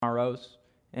sorrows,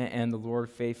 and the Lord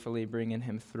faithfully bringing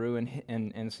him through,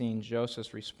 and seeing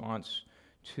Joseph's response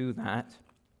to that.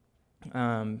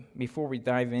 Before we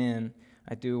dive in,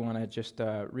 I do want to just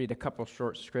read a couple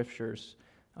short scriptures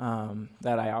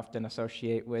that I often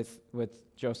associate with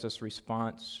Joseph's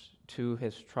response to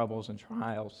his troubles and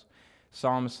trials.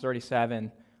 Psalms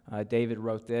 37, David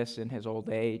wrote this in his old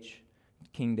age.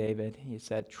 King David, he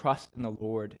said, "Trust in the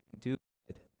Lord, do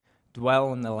good,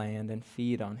 dwell in the land, and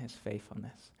feed on his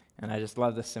faithfulness." And I just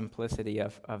love the simplicity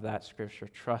of that scripture.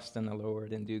 Trust in the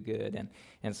Lord and do good.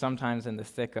 And sometimes in the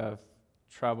thick of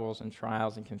troubles and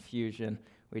trials and confusion,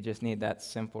 we just need that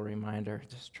simple reminder.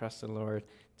 Just trust the Lord,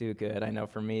 do good. I know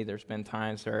for me, there's been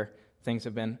times where things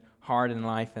have been hard in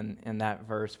life, and that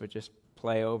verse would just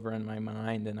play over in my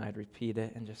mind, and I'd repeat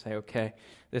it and just say, okay,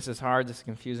 this is hard, this is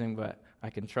confusing, but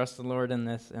I can trust the Lord in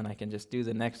this, and I can just do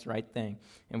the next right thing.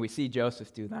 And we see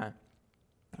Joseph do that.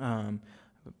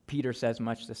 Peter says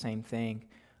much the same thing.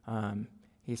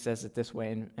 He says it this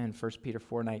way in 1 Peter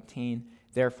 4:19,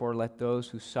 "Therefore let those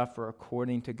who suffer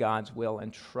according to God's will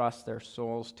entrust their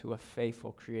souls to a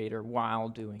faithful Creator while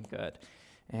doing good."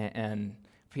 And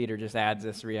Peter just adds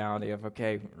this reality of,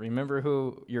 okay, remember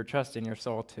who you're trusting your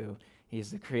soul to.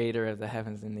 He's the Creator of the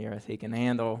heavens and the earth. He can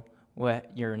handle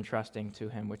what you're entrusting to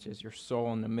him, which is your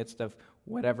soul in the midst of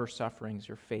whatever sufferings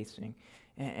you're facing.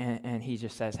 And he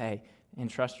just says, hey,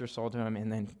 entrust your soul to him,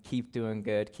 and then keep doing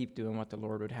good, keep doing what the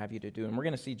Lord would have you to do. And we're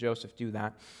going to see Joseph do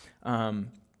that.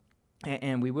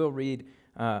 And we will read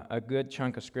a good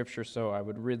chunk of Scripture, so I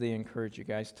would really encourage you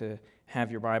guys to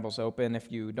have your Bibles open.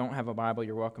 If you don't have a Bible,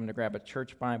 you're welcome to grab a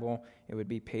church Bible. It would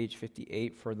be page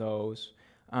 58 for those.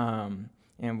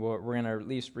 And we're going to at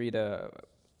least read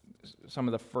some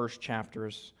of the first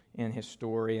chapters in his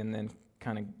story, and then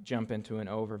kind of jump into an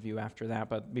overview after that.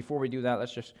 But before we do that,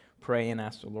 let's just pray and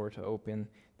ask the Lord to open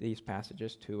these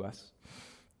passages to us.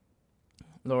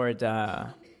 Lord,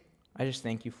 I just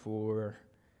thank you for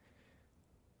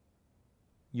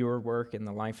your work in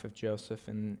the life of Joseph,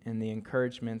 and the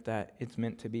encouragement that it's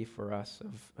meant to be for us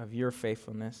of your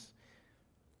faithfulness,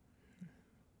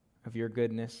 of your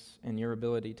goodness, and your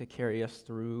ability to carry us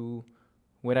through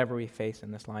whatever we face in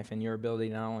this life, and your ability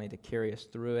not only to carry us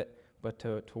through it, but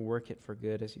to work it for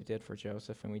good as you did for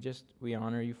Joseph. And we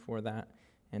honor you for that,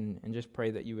 and just pray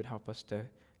that you would help us to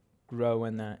grow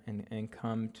in that and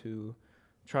come to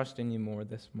trust in you more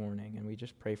this morning. And we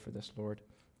just pray for this, Lord.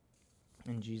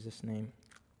 In Jesus' name,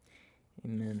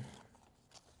 amen.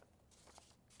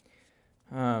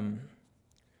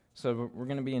 So we're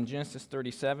going to be in Genesis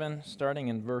 37, starting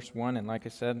in verse 1. And like I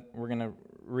said, we're going to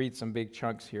read some big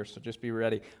chunks here, so just be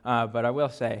ready. But I will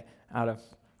say, out of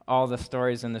all the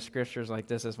stories in the Scriptures, like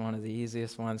this is one of the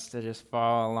easiest ones to just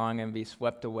follow along and be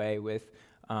swept away with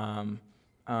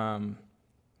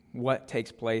what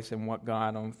takes place and what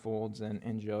God unfolds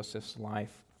in Joseph's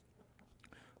life.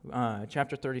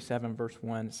 Chapter 37, verse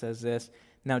 1 says this,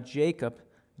 "Now Jacob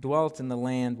dwelt in the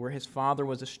land where his father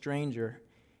was a stranger,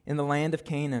 in the land of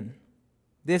Canaan.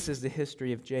 This is the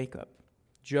history of Jacob.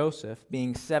 Joseph,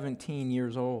 being 17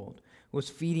 years old,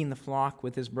 was feeding the flock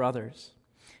with his brothers.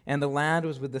 And the lad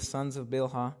was with the sons of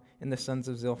Bilhah and the sons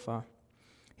of Zilpah,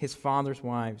 his father's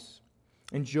wives.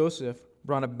 And Joseph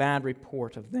brought a bad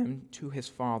report of them to his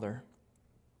father.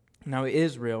 Now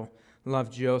Israel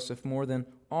loved Joseph more than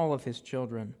all of his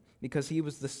children, because he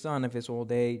was the son of his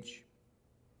old age.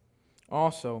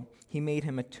 Also, he made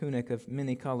him a tunic of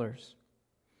many colors.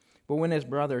 But when his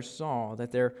brothers saw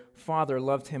that their father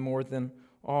loved him more than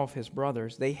all of his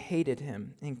brothers, they hated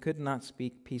him and could not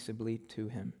speak peaceably to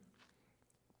him.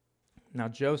 Now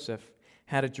Joseph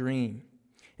had a dream,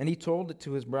 and he told it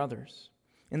to his brothers,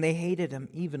 and they hated him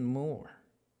even more.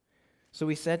 So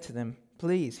he said to them,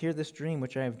 'Please hear this dream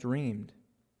which I have dreamed.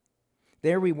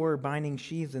 There we were binding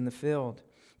sheaves in the field.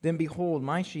 Then behold,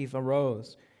 my sheaf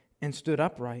arose and stood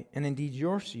upright, and indeed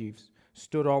your sheaves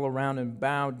stood all around and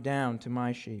bowed down to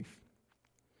my sheaf.'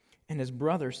 And his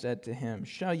brother said to him,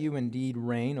 'Shall you indeed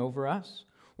reign over us?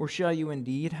 Or shall you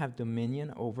indeed have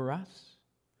dominion over us?'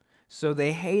 So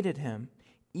they hated him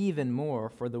even more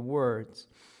for the words,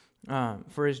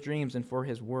 for his dreams and for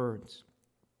his words.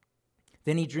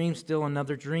 Then he dreamed still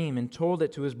another dream and told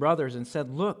it to his brothers and said,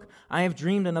 'Look, I have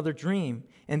dreamed another dream,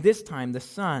 and this time the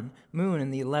sun, moon,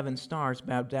 and the 11 stars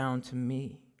bowed down to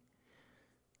me.'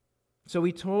 So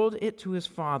he told it to his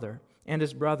father and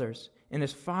his brothers, and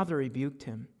his father rebuked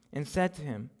him and said to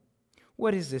him,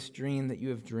 'What is this dream that you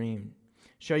have dreamed?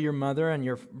 Shall your mother and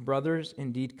your brothers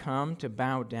indeed come to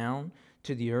bow down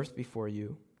to the earth before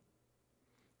you?'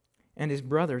 And his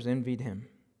brothers envied him,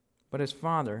 but his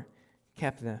father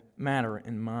kept the matter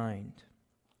in mind."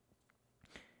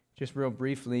 Just real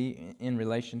briefly, in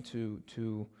relation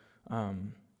to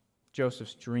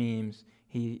Joseph's dreams,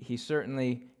 he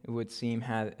certainly, it would seem,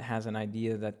 has an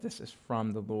idea that this is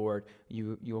from the Lord.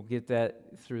 You'll get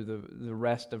that through the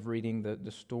rest of reading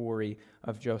the story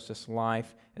of Joseph's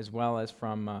life, as well as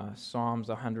from Psalms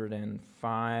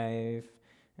 105,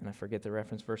 and I forget the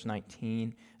reference, verse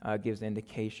 19, gives the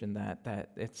indication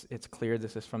that it's clear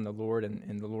this is from the Lord,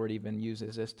 and the Lord even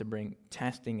uses this to bring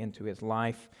testing into his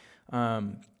life.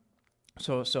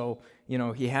 So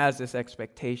he has this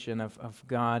expectation of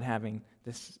God having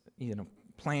this,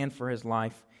 plan for his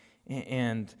life,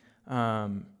 and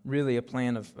really a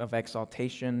plan of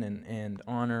exaltation and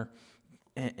honor,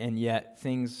 and yet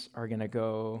things are going to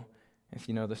go, if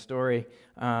you know the story,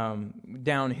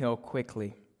 downhill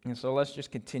quickly. And so let's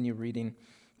just continue reading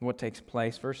what takes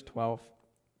place. Verse 12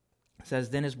 says,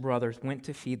 Then his brothers went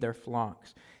to feed their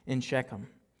flocks in Shechem.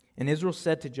 And Israel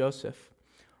said to Joseph,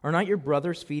 Are not your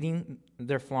brothers feeding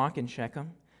their flock in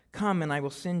Shechem? Come, and I will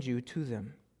send you to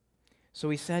them. So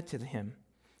he said to him,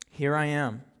 Here I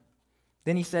am.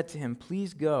 Then he said to him,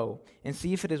 Please go and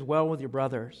see if it is well with your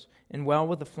brothers and well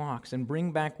with the flocks, and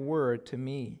bring back word to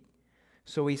me.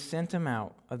 So he sent him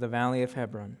out of the valley of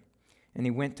Hebron, and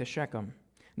he went to Shechem.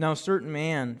 Now a certain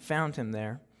man found him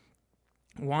there,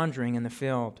 wandering in the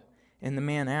field. And the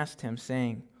man asked him,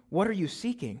 saying, What are you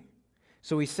seeking?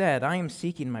 So he said, I am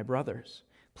seeking my brothers.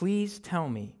 Please tell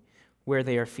me where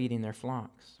they are feeding their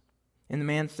flocks. And the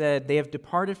man said, They have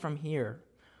departed from here,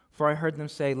 for I heard them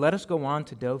say, Let us go on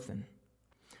to Dothan.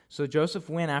 So Joseph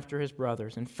went after his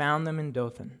brothers and found them in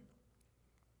Dothan.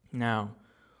 Now,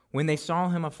 when they saw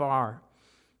him afar,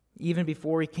 even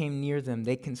before he came near them,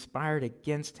 they conspired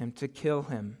against him to kill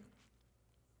him.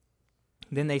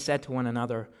 Then they said to one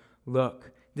another,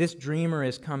 Look, this dreamer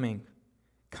is coming.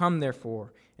 Come,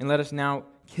 therefore, and let us now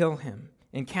kill him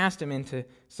and cast him into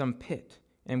some pit,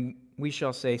 and we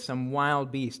shall say, Some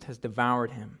wild beast has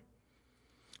devoured him.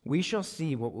 We shall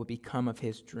see what will become of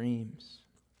his dreams.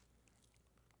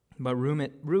 But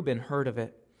Reuben heard of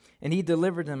it, and he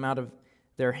delivered them out of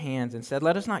their hands and said,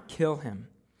 Let us not kill him.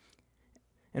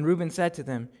 And Reuben said to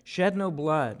them, Shed no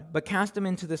blood, but cast him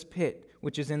into this pit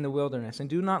which is in the wilderness, and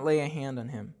do not lay a hand on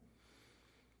him,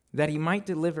 that he might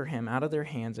deliver him out of their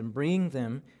hands and bring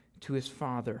them to his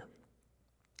father.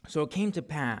 So it came to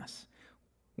pass,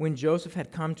 when Joseph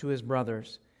had come to his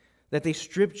brothers, that they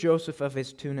stripped Joseph of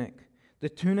his tunic, the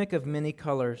tunic of many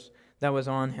colors that was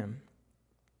on him.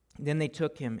 Then they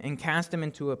took him and cast him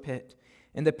into a pit,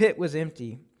 and the pit was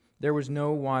empty, there was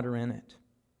no water in it.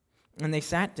 And they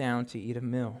sat down to eat a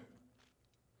meal.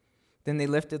 Then they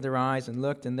lifted their eyes and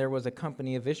looked, and there was a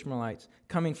company of Ishmaelites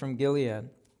coming from Gilead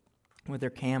with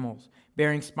their camels,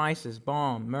 bearing spices,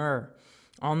 balm, myrrh,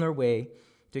 on their way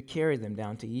to carry them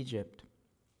down to Egypt.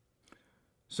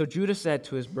 So Judah said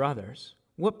to his brothers,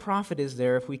 What profit is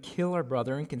there if we kill our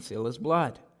brother and conceal his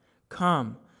blood?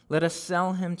 Come, let us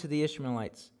sell him to the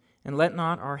Ishmaelites, and let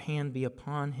not our hand be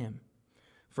upon him.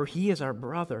 For he is our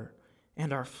brother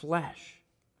and our flesh.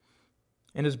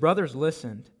 And his brothers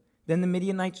listened. Then the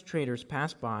Midianites traders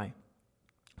passed by.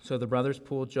 So the brothers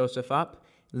pulled Joseph up,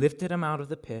 lifted him out of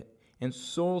the pit, and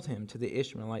sold him to the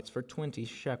Ishmaelites for 20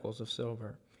 shekels of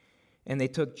silver. And they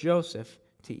took Joseph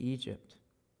to Egypt.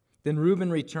 Then Reuben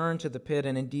returned to the pit,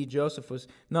 and indeed Joseph was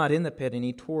not in the pit, and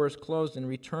he tore his clothes and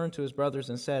returned to his brothers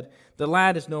and said, The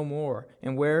lad is no more,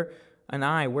 and where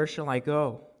shall I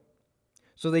go?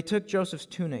 So they took Joseph's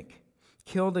tunic,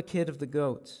 killed a kid of the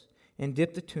goats, and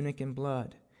dipped the tunic in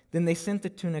blood. Then they sent the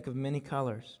tunic of many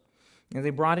colors, and they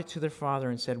brought it to their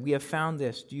father and said, We have found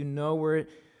this. Do you know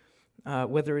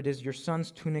whether it is your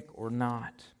son's tunic or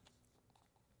not?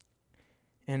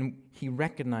 And he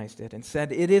recognized it and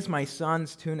said, It is my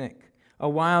son's tunic. A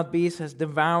wild beast has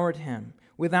devoured him.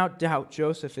 Without doubt,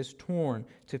 Joseph is torn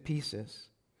to pieces.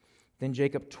 Then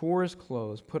Jacob tore his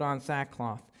clothes, put on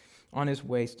sackcloth on his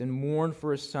waist, and mourned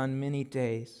for his son many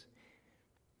days.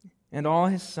 And all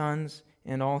his sons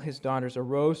and all his daughters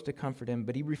arose to comfort him,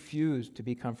 but he refused to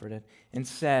be comforted and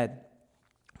said,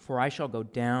 For I shall go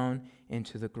down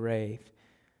into the grave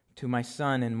to my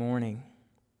son in mourning.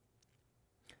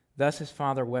 Thus his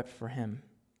father wept for him.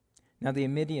 Now the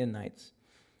Midianites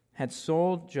had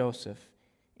sold Joseph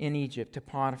in Egypt to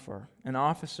Potiphar, an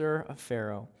officer of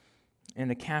Pharaoh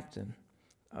and a captain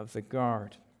of the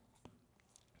guard.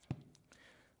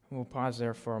 We'll pause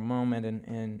there for a moment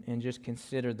and just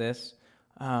consider this.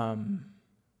 Sometimes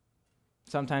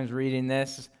reading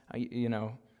this,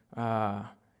 you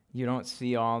don't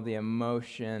see all the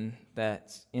emotion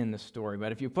that's in the story.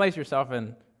 But if you place yourself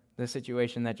in the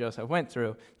situation that Joseph went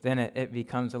through, then it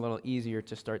becomes a little easier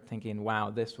to start thinking, wow,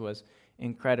 this was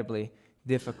incredibly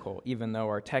difficult. Even though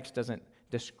our text doesn't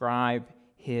describe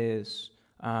his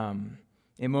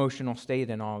emotional state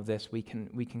in all of this, we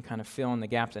can kind of fill in the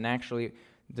gaps. And actually,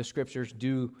 the scriptures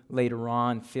do later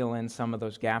on fill in some of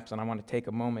those gaps. And I want to take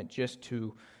a moment just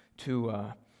to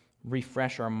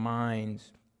refresh our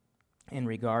minds in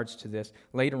regards to this.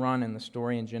 Later on in the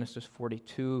story in Genesis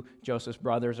 42, Joseph's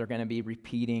brothers are going to be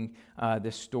repeating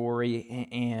this story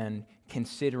and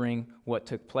considering what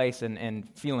took place and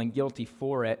feeling guilty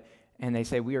for it. And they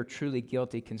say, "We are truly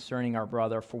guilty concerning our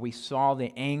brother, for we saw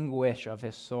the anguish of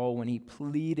his soul when he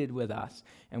pleaded with us,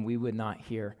 and we would not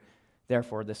hear.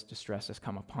 Therefore, this distress has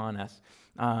come upon us."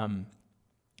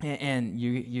 And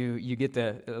you get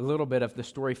a little bit of the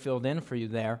story filled in for you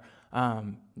there.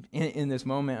 In this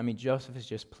moment, I mean, Joseph is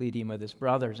just pleading with his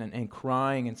brothers and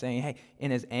crying and saying, hey, in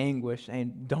his anguish,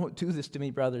 saying, "Don't do this to me,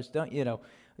 brothers. Don't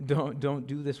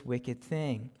do this wicked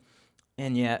thing."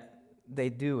 And yet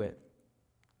they do it.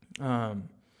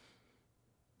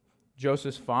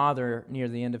 Joseph's father, near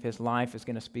the end of his life, is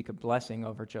going to speak a blessing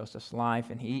over Joseph's life,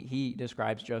 and he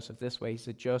describes Joseph this way. He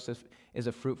said, "Joseph is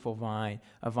a fruitful vine,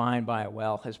 a vine by a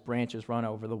well. His branches run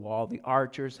over the wall. The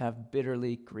archers have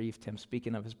bitterly grieved him,"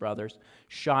 speaking of his brothers,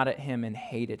 "shot at him and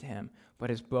hated him, but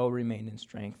his bow remained in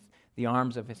strength. The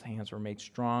arms of his hands were made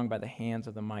strong by the hands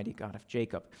of the mighty God of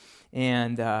Jacob."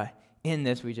 And in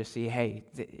this, we just see,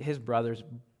 his brothers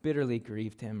bitterly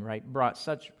grieved him, right? Brought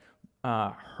such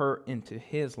hurt into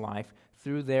his life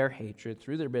through their hatred,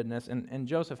 through their bitterness, and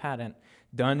Joseph hadn't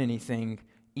done anything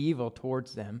evil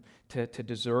towards them to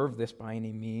deserve this by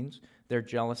any means. Their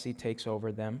jealousy takes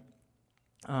over them.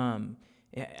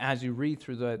 As you read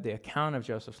through the account of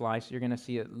Joseph's life, you're going to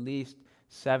see at least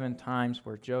 7 times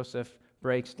where Joseph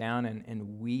breaks down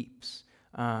and weeps,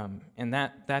 and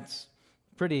that's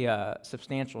pretty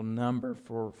substantial number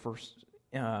for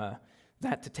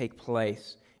that to take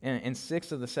place. And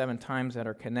 6 of the 7 times that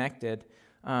are connected,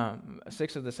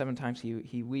 6 of the 7 times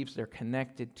he weeps, they're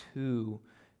connected to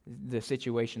the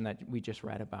situation that we just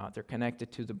read about. They're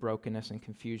connected to the brokenness and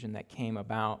confusion that came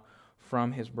about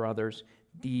from his brother's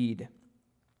deed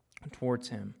towards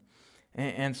him.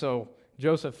 And so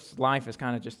Joseph's life is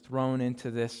kind of just thrown into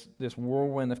this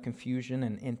whirlwind of confusion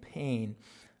and pain.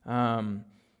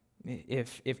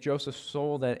 If Joseph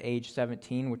sold at age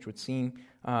 17, which would seem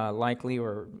likely,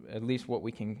 or at least what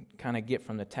we can kind of get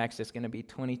from the text, it's going to be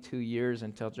 22 years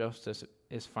until Joseph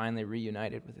is finally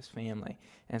reunited with his family.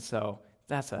 And so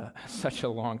that's such a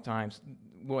long time.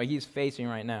 What he's facing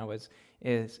right now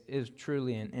is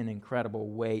truly an incredible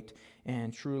weight,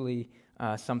 and truly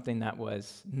something that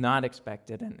was not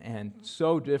expected and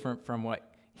so different from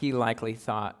what he likely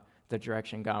thought the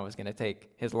direction God was going to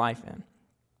take his life in.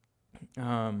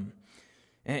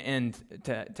 And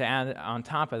to add on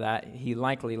top of that, he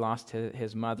likely lost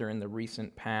his mother in the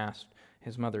recent past,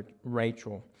 his mother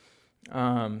Rachel.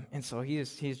 And so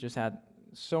he's just had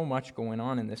so much going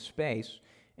on in this space.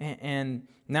 And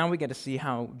now we get to see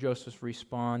how Joseph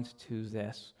responds to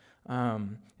this.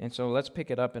 And so let's pick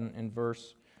it up in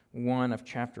verse 1 of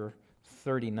chapter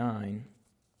 39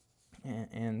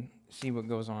 and see what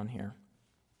goes on here.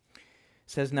 It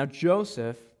says, "Now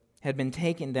Joseph had been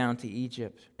taken down to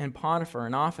Egypt, and Potiphar,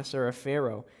 an officer of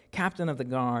Pharaoh, captain of the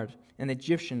guard, an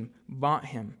Egyptian, bought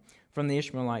him from the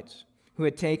Ishmaelites who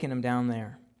had taken him down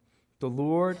there. The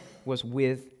Lord was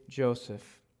with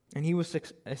Joseph, and he was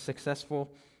a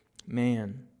successful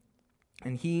man.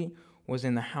 And he was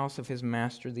in the house of his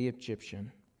master, the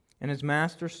Egyptian. And his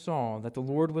master saw that the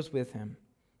Lord was with him,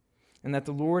 and that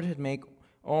the Lord had made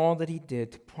all that he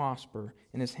did to prosper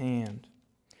in his hand.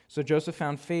 So Joseph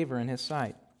found favor in his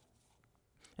sight,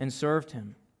 and served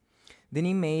him. Then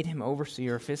he made him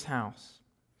overseer of his house,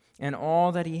 and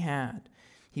all that he had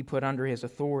he put under his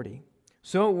authority.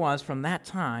 So it was from that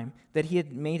time that he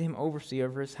had made him overseer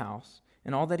over his house,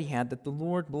 and all that he had, that the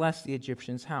Lord blessed the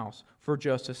Egyptian's house for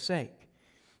Joseph's sake.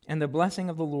 And the blessing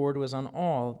of the Lord was on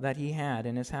all that he had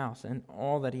in his house, and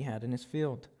all that he had in his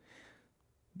field.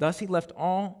 Thus he left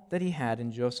all that he had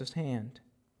in Joseph's hand.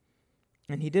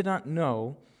 And he did not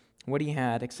know what he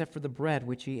had except for the bread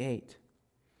which he ate.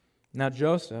 Now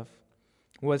Joseph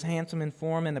was handsome in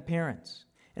form and appearance.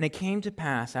 And it came to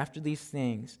pass after these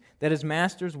things that his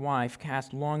master's wife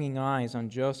cast longing eyes on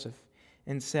Joseph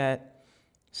and said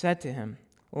to him,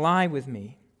 'Lie with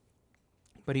me.'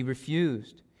 But he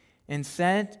refused and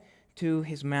said to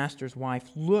his master's wife,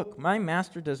 'Look, my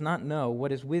master does not know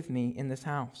what is with me in this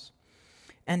house.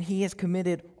 And he has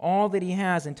committed all that he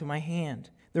has into my hand.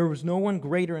 There was no one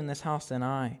greater in this house than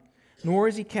I. Nor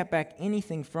has he kept back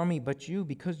anything from me but you,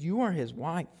 because you are his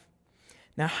wife.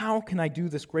 Now how can I do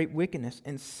this great wickedness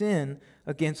and sin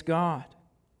against God?'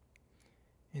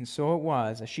 And so it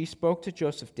was, as she spoke to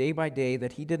Joseph day by day,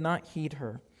 that he did not heed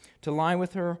her, to lie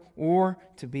with her or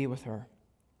to be with her.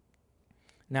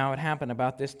 Now it happened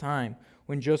about this time,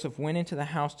 when Joseph went into the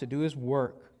house to do his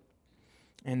work,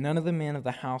 and none of the men of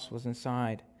the house was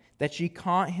inside, that she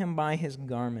caught him by his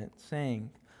garment,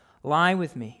 saying, "Lie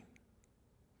with me."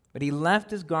 But he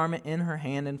left his garment in her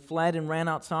hand and fled and ran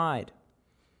outside.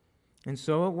 And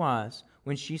so it was,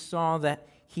 when she saw that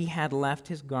he had left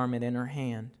his garment in her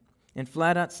hand and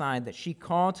fled outside, that she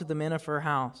called to the men of her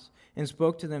house and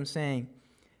spoke to them, saying,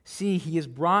 "See, he has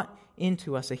brought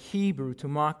into us a Hebrew to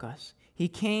mock us. He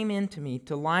came in to me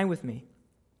to lie with me."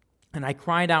 And I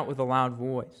cried out with a loud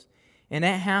voice. And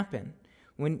it happened,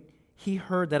 when he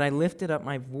heard that I lifted up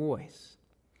my voice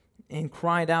and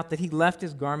cried out, that he left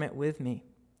his garment with me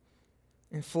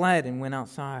and fled and went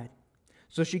outside.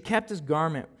 So she kept his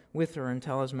garment with her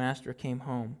until his master came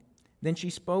home. Then she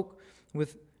spoke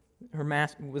with her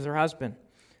husband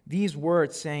these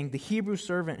words, saying, "The Hebrew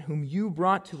servant whom you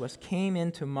brought to us came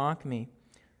in to mock me."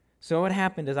 So it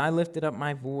happened, as I lifted up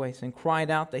my voice and cried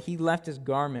out, that he left his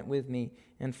garment with me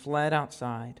and fled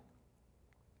outside.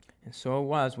 And so it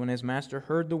was, when his master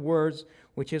heard the words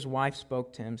which his wife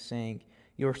spoke to him, saying,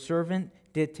 "Your servant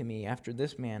did to me after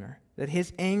this manner," that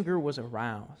his anger was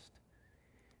aroused.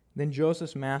 Then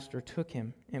Joseph's master took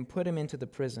him and put him into the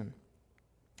prison,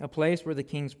 a place where the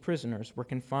king's prisoners were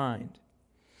confined.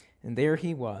 And there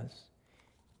he was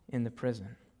in the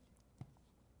prison.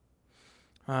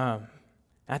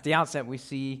 At the outset, we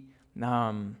see,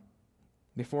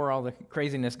 before all the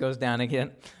craziness goes down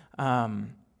again,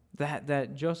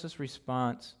 that Joseph's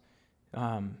response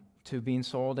to being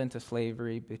sold into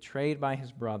slavery, betrayed by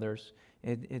his brothers,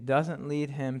 it doesn't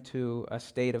lead him to a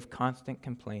state of constant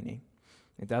complaining.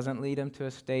 It doesn't lead him to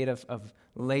a state of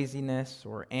laziness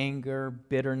or anger,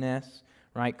 bitterness,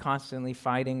 right? Constantly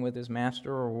fighting with his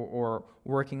master or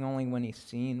working only when he's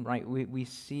seen, right? We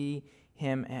see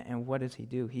him, and what does he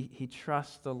do? He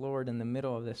trusts the Lord in the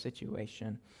middle of the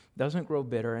situation. Doesn't grow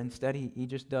bitter. Instead, he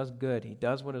just does good. He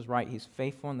does what is right. He's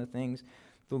faithful in the things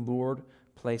the Lord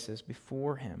places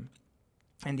before him.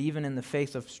 And even in the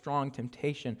face of strong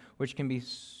temptation, which can be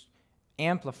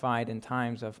amplified in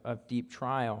times of deep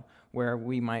trial, where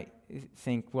we might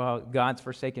think, well, God's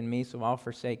forsaken me, so I'll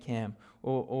forsake him.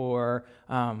 Or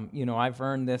I've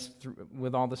earned this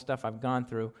with all the stuff I've gone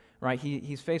through, right?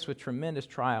 He's faced with tremendous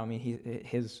trial. I mean,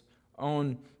 his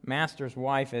own master's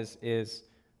wife is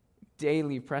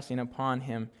daily pressing upon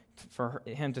him for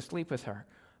him to sleep with her.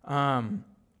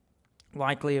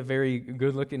 Likely a very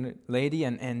good-looking lady,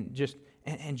 and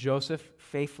Joseph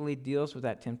faithfully deals with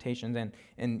that temptation.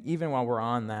 And even while we're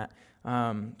on that,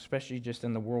 especially just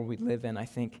in the world we live in, I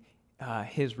think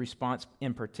his response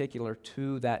in particular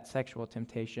to that sexual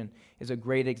temptation is a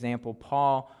great example.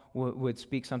 Paul would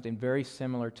speak something very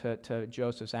similar to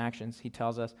Joseph's actions. He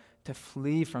tells us to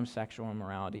flee from sexual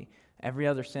immorality. Every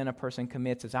other sin a person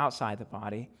commits is outside the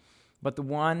body, but the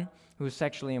one who is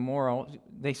sexually immoral,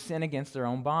 they sin against their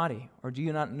own body. Or do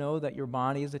you not know that your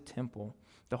body is a temple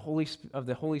of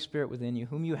the Holy Spirit within you,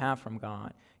 whom you have from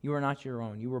God? You are not your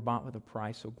own. You were bought with a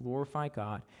price, so glorify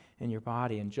God in your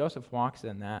body. And Joseph walks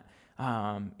in that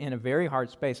in a very hard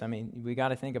space. I mean, we got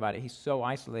to think about it. He's so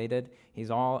isolated.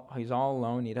 He's all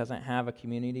alone. He doesn't have a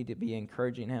community to be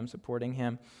encouraging him, supporting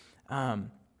him.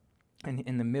 And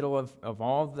in the middle of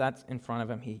all that's in front of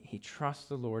him, he trusts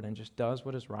the Lord and just does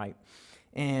what is right.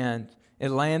 And it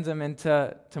lands him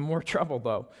into more trouble,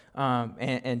 though.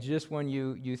 And just when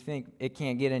you think it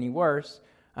can't get any worse,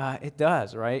 it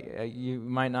does, right? You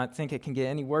might not think it can get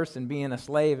any worse than being a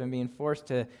slave and being forced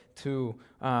to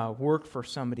work for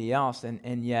somebody else.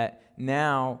 And yet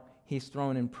now he's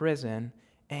thrown in prison,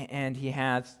 and he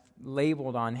has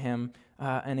labeled on him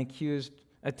an accused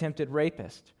attempted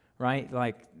rapist, right?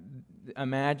 Like,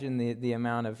 imagine the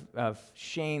amount of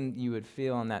shame you would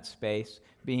feel in that space,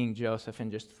 being Joseph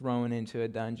and just thrown into a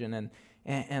dungeon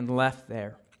and left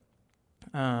there.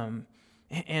 And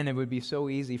it would be so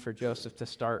easy for Joseph to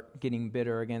start getting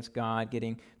bitter against God,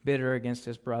 getting bitter against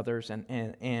his brothers,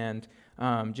 and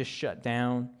just shut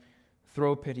down,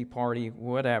 throw a pity party,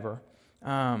 whatever.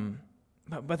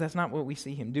 But that's not what we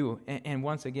see him do. And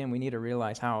once again, we need to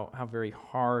realize how very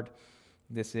hard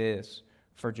this is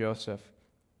for Joseph.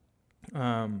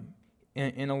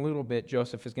 In a little bit,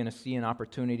 Joseph is going to see an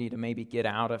opportunity to maybe get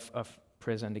out of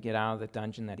prison, to get out of the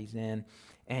dungeon that he's in,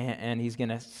 and he's going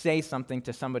to say something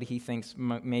to somebody he thinks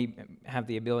may have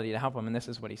the ability to help him, and this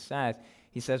is what he says.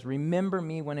 He says, remember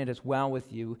me when it is well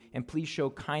with you, and please show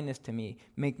kindness to me.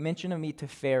 Make mention of me to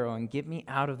Pharaoh, and get me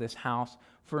out of this house.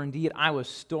 For indeed I was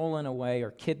stolen away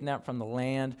or kidnapped from the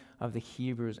land of the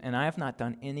Hebrews, and I have not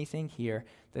done anything here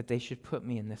that they should put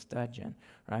me in this dungeon.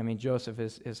 Right? I mean, Joseph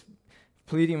is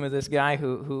pleading with this guy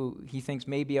who he thinks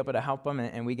may be able to help him,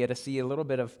 and we get to see a little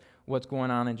bit of what's going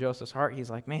on in Joseph's heart. He's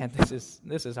like, man, this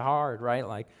is hard, right?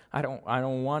 Like, I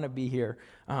don't want to be here.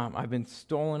 I've been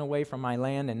stolen away from my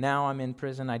land, and now I'm in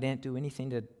prison. I didn't do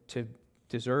anything to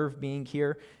deserve being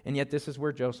here, and yet this is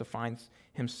where Joseph finds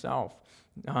himself.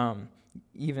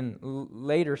 Even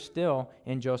later still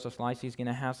in Joseph's life, he's going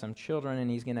to have some children,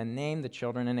 and he's going to name the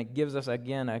children, and it gives us,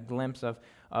 again, a glimpse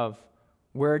of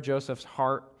where Joseph's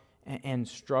heart and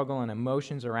struggle and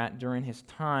emotions are at during his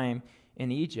time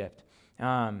in Egypt.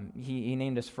 He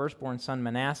named his firstborn son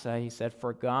Manasseh. He said,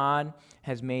 for God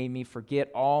has made me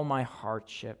forget all my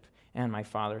hardship and my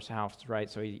father's house, right?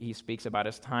 So he speaks about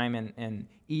his time in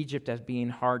Egypt as being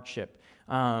hardship.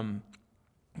 And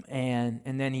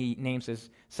then he names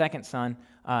his second son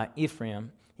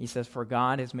Ephraim. He says, for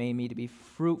God has made me to be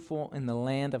fruitful in the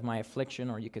land of my affliction,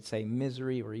 or you could say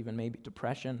misery, or even maybe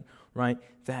depression, right?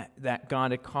 That God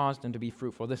had caused him to be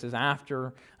fruitful. This is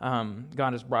after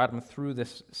God has brought him through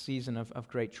this season of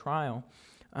great trial.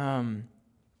 And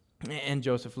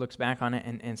Joseph looks back on it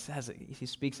and says, he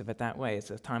speaks of it that way.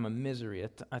 It's a time of misery,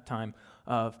 a time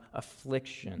of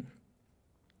affliction.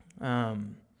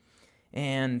 And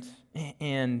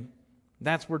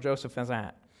that's where Joseph is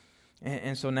at.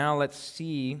 And so now let's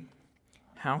see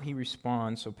how he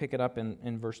responds. So pick it up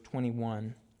in verse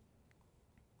 21.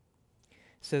 It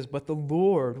says, but the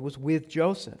Lord was with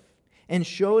Joseph and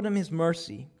showed him his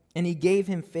mercy, and he gave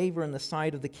him favor in the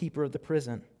sight of the keeper of the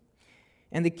prison.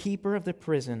 And the keeper of the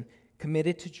prison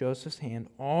committed to Joseph's hand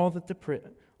all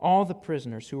the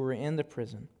prisoners who were in the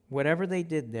prison. Whatever they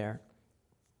did there,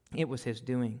 it was his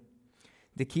doing.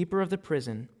 The keeper of the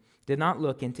prison did not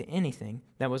look into anything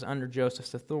that was under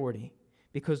Joseph's authority,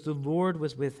 because the Lord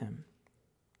was with him.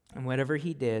 And whatever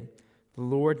he did, the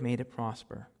Lord made it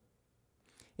prosper.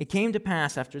 It came to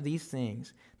pass after these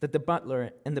things that the butler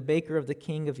and the baker of the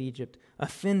king of Egypt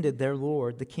offended their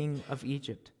lord, the king of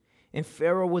Egypt. And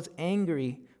Pharaoh was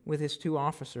angry with his two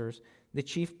officers, the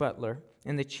chief butler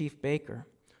and the chief baker.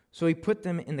 So he put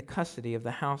them in the custody of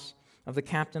the house of the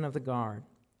captain of the guard,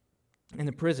 in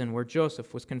the prison where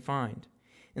Joseph was confined.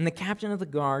 And the captain of the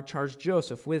guard charged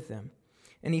Joseph with them,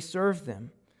 and he served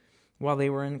them while they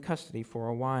were in custody for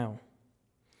a while.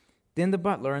 Then the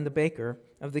butler and the baker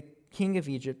of the king of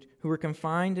Egypt, who were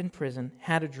confined in prison,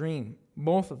 had a dream,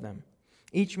 both of them,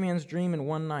 each man's dream in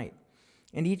one night,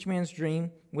 and each man's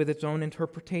dream with its own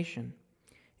interpretation.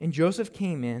 And Joseph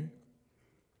came in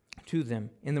to them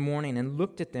in the morning and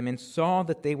looked at them and saw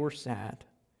that they were sad.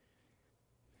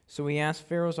 So he asked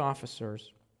Pharaoh's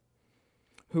officers,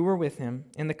 who were with him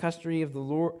in the custody of the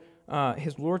Lord,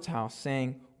 his Lord's house,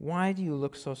 saying, why do you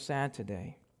look so sad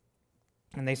today?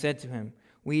 And they said to him,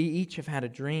 we each have had a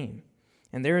dream,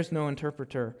 and there is no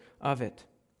interpreter of it.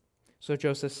 So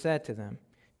Joseph said to them,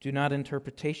 do not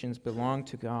interpretations belong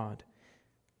to God?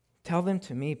 Tell them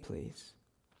to me, please.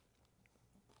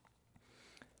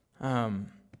 In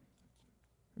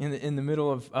the middle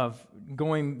of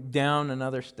going down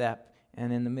another step,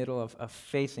 and in the middle of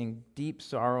facing deep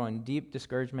sorrow and deep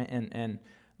discouragement and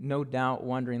no doubt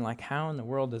wondering, like, how in the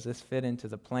world does this fit into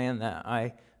the plan that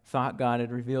I thought God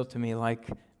had revealed to me? Like,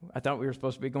 I thought we were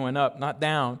supposed to be going up, not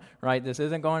down, right? This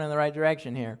isn't going in the right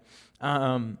direction here.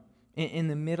 In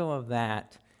the middle of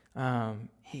that,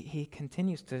 he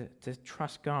continues to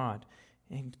trust God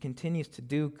and continues to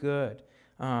do good.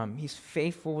 He's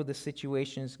faithful with the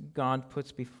situations God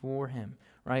puts before him,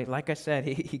 right? Like I said,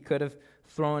 he could have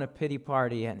thrown a pity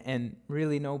party, and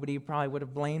really nobody probably would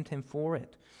have blamed him for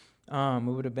it. It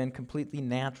would have been completely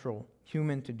natural,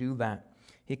 human to do that.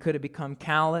 He could have become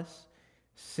callous,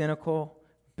 cynical,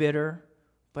 bitter,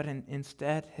 but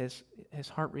instead his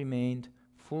heart remained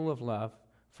full of love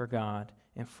for God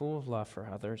and full of love for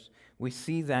others. We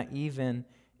see that even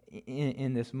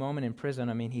in this moment in prison.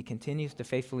 I mean, he continues to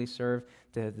faithfully serve.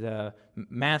 The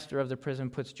master of the prison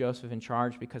puts Joseph in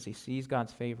charge because he sees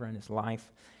God's favor in his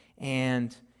life.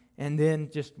 And then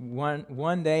just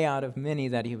one day out of many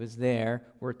that he was there,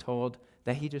 we're told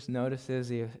that he just notices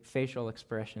the facial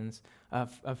expressions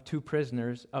of two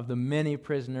prisoners, of the many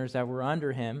prisoners that were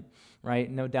under him, right?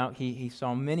 No doubt he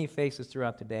saw many faces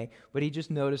throughout the day, but he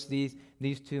just noticed these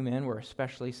two men were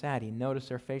especially sad. He noticed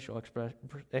their facial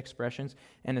expressions,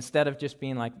 and instead of just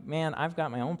being like, man, I've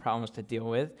got my own problems to deal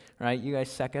with, right? You guys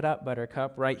suck it up,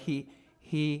 Buttercup, right? He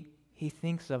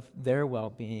thinks of their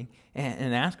well-being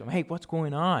and asks them, hey, what's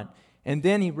going on? And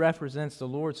then he represents the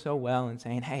Lord so well in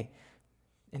saying, hey,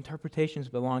 interpretations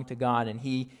belong to God, and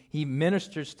he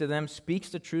ministers to them, speaks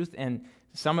the truth, and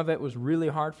some of it was really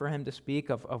hard for him to speak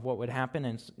of what would happen,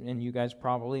 and you guys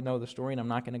probably know the story, and I'm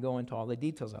not going to go into all the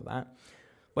details of that.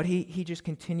 But he just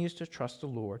continues to trust the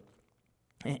Lord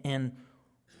and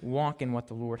walk in what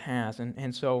the Lord has.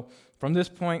 And so from this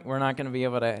point, we're not going to be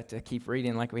able to keep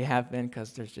reading like we have been,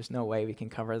 because there's just no way we can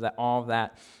cover all of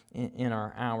that in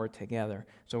our hour together.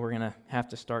 So we're going to have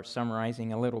to start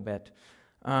summarizing a little bit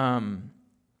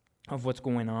of what's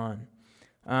going on.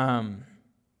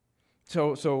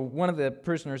 So one of the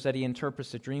prisoners that he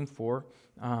interprets the dream for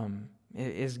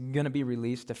is going to be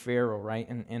released to Pharaoh, right?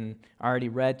 And I already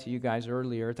read to you guys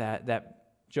earlier that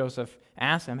Joseph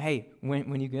asked him, hey,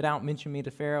 when you get out, mention me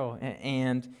to Pharaoh.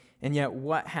 And yet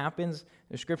what happens?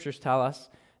 The scriptures tell us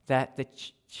that the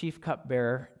chief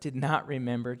cupbearer did not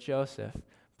remember Joseph,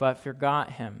 but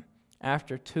forgot him.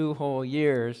 After 2 whole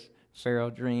years, Pharaoh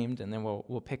dreamed, and then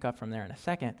we'll pick up from there in a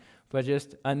second. But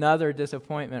just another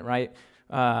disappointment, right?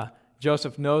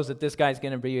 Joseph knows that this guy's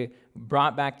going to be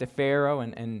brought back to Pharaoh,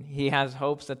 and he has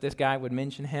hopes that this guy would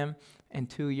mention him, and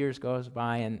 2 years goes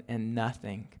by and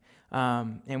nothing.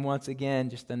 And once again,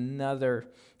 just another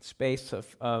space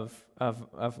of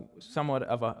somewhat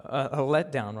of a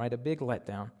letdown, right? A big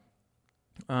letdown.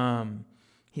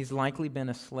 He's likely been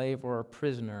a slave or a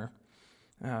prisoner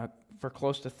for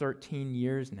close to 13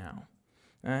 years now.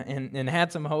 And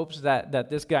had some hopes that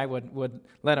this guy would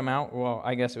let him out. Well,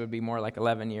 I guess it would be more like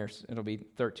 11 years. It'll be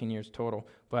 13 years total.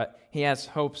 But he has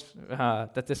hopes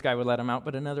that this guy would let him out.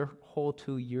 But another whole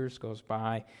 2 years goes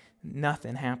by.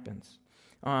 Nothing happens.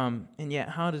 And yet,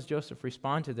 how does Joseph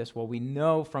respond to this? Well, we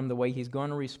know from the way he's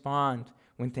going to respond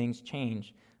when things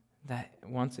change that,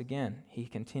 once again, he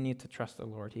continued to trust the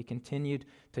Lord. He continued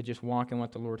to just walk in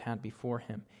what the Lord had before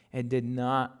him and did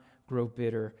not grow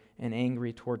bitter and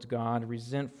angry towards God,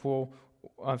 resentful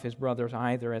of his brothers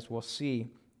either, as we'll see.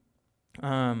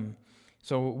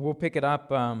 So we'll pick it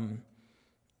up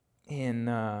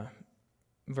in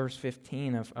verse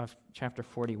 15 of chapter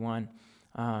 41.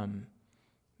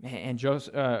 And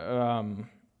Joseph,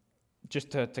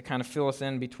 just to kind of fill us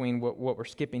in between what we're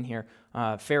skipping here,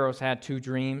 Pharaoh's had 2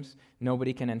 dreams.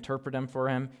 Nobody can interpret them for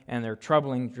him, and they're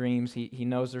troubling dreams. He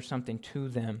knows there's something to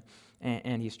them.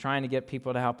 And he's trying to get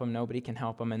people to help him. Nobody can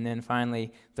help him. And then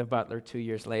finally, the butler 2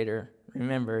 years later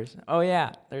remembers, oh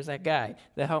yeah, there's that guy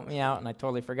that helped me out, and I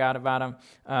totally forgot about him.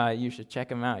 You should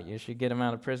check him out. You should get him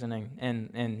out of prison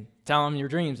and tell him your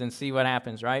dreams and see what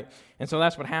happens, right? And so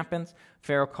that's what happens.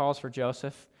 Pharaoh calls for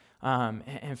Joseph.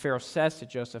 And Pharaoh says to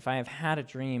Joseph, I have had a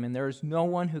dream, and there is no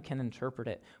one who can interpret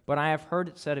it. But I have heard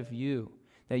it said of you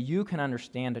that you can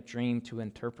understand a dream to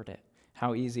interpret it.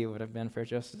 How easy it would have been for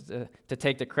Joseph to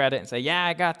take the credit and say, yeah,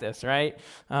 I got this, right?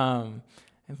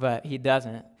 But he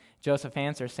doesn't. Joseph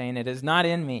answers saying, it is not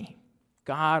in me.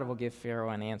 God will give Pharaoh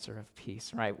an answer of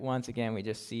peace, right? Once again, we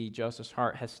just see Joseph's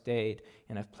heart has stayed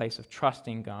in a place of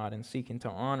trusting God and seeking to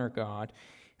honor God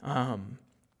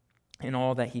in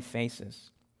all that he faces.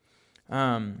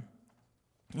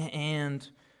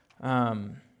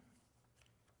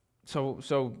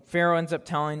 So Pharaoh ends up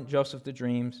telling Joseph the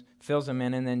dreams, fills him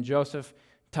in, and then Joseph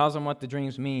tells him what the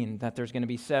dreams mean, that there's going to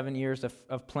be 7 years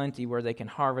of plenty where they can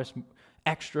harvest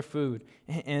extra food,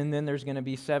 and then there's going to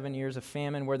be 7 years of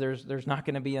famine where there's not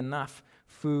going to be enough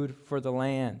food for the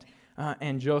land.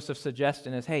 And Joseph's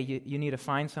suggestion is, hey, you need to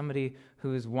find somebody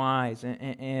who is wise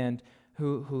and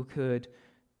who could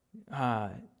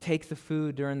take the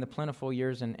food during the plentiful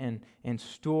years and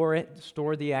store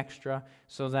the extra,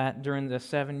 so that during the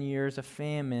 7 years of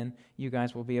famine, you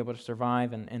guys will be able to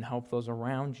survive and help those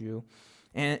around you.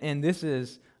 And this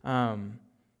is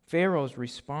Pharaoh's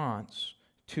response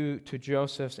to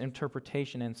Joseph's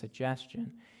interpretation and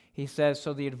suggestion. He says,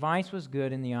 so the advice was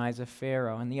good in the eyes of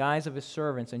Pharaoh and the eyes of his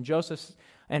servants.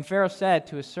 And Pharaoh said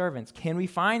to his servants, can we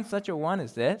find such a one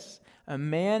as this, a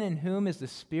man in whom is the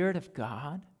Spirit of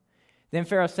God? Then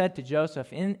Pharaoh said to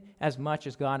Joseph, inasmuch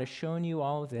as God has shown you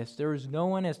all of this, there is no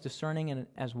one as discerning and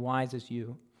as wise as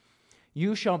you.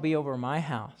 You shall be over my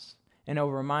house and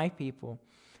over my people,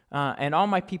 and all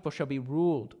my people shall be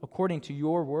ruled according to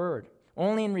your word.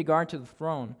 Only in regard to the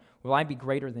throne will I be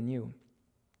greater than you.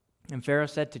 And Pharaoh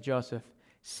said to Joseph,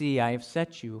 see, I have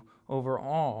set you over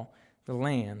all the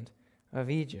land of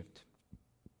Egypt.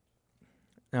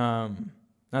 Now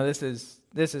this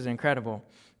is incredible.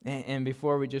 And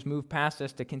before we just move past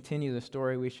this to continue the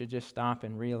story, we should just stop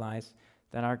and realize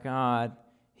that our God,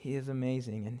 He is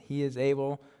amazing, and He is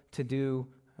able to do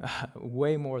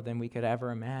way more than we could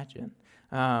ever imagine.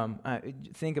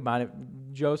 Think about it.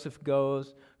 Joseph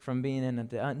goes from being in a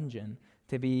dungeon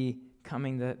to be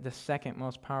becoming the second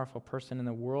most powerful person in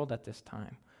the world at this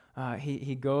time.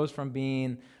 He goes from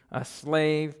being a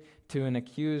slave to an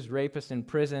accused rapist in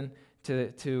prison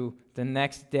to the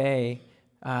next day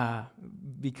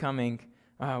becoming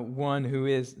one who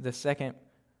is the second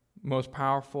most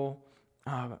powerful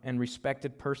and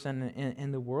respected person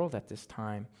in the world at this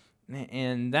time.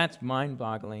 And that's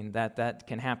mind-boggling that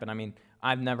can happen. I mean,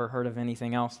 I've never heard of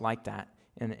anything else like that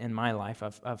in my life,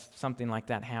 of something like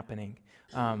that happening.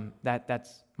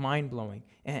 That's mind-blowing.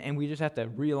 And we just have to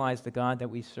realize the God that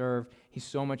we serve, he's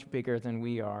so much bigger than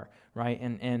we are, right?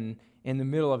 And in the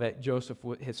middle of it, Joseph,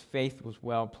 his faith was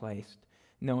well placed,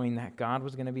 knowing that God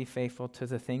was going to be faithful to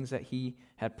the things that he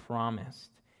had promised.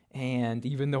 And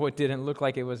even though it didn't look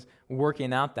like it was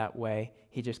working out that way,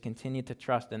 he just continued to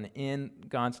trust. And in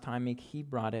God's timing, he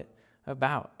brought it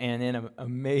about. And in an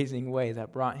amazing way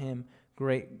that brought him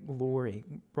great glory,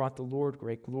 brought the Lord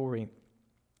great glory.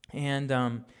 And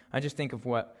I just think of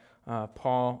what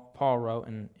Paul wrote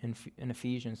in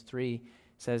Ephesians 3.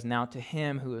 Says, now to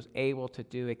him who is able to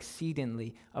do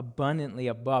exceedingly abundantly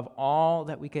above all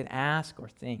that we could ask or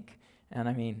think. And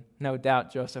I mean, no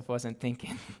doubt Joseph wasn't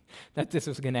thinking that this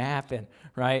was going to happen,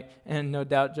 right? And no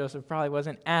doubt Joseph probably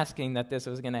wasn't asking that this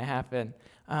was going to happen.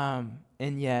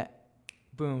 And yet,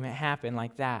 boom, it happened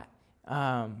like that.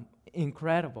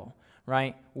 Incredible,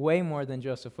 right? Way more than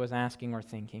Joseph was asking or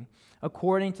thinking.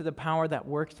 According to the power that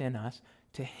works in us,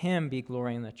 to him be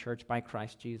glory in the church by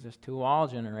Christ Jesus, to all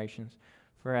generations,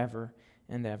 forever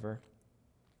and ever.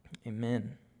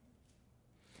 Amen.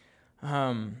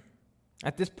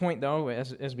 At this point, though,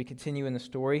 as we continue in the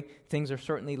story, things are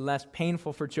certainly less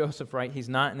painful for Joseph, right? He's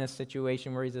not in a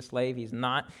situation where he's a slave. He's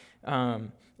not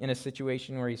in a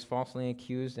situation where he's falsely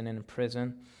accused and in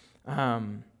prison.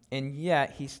 And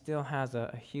yet, he still has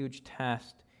a huge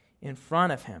test in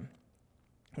front of him.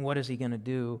 What is he going to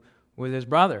do with his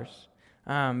brothers?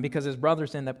 Because his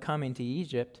brothers end up coming to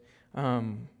Egypt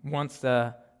once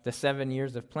the 7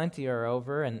 years of plenty are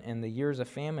over and the years of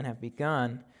famine have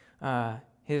begun.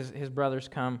 His brothers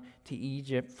come to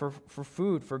Egypt for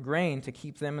food, for grain, to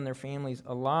keep them and their families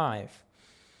alive.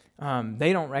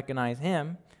 They don't recognize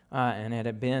him, and it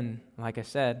had been, like I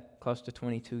said, close to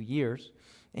 22 years.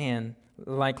 And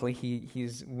likely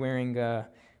he's wearing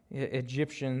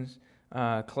Egyptians'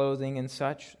 clothing and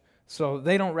such. So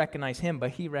they don't recognize him,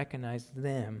 but he recognized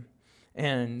them.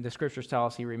 And the scriptures tell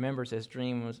us he remembers his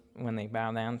dream was when they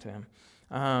bow down to him.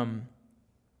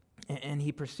 And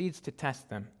he proceeds to test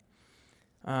them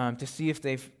to see if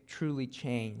they've truly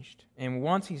changed. And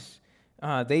once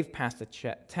they've passed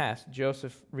the test,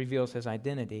 Joseph reveals his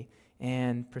identity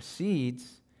and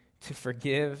proceeds to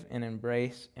forgive and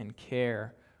embrace and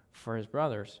care for his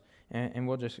brothers. And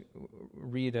we'll just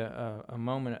read a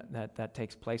moment that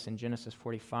takes place in Genesis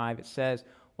 45. It says,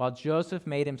 while Joseph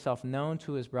made himself known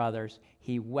to his brothers,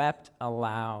 he wept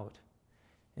aloud.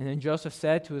 And then Joseph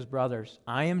said to his brothers,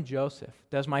 I am Joseph.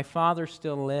 Does my father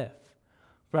still live?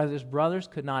 But his brothers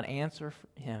could not answer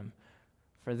him,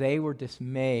 for they were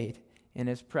dismayed in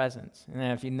his presence. And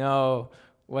if you know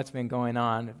what's been going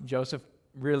on, Joseph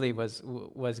really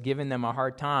was giving them a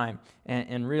hard time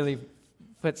and really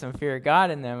put some fear of God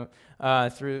in them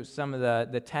through some of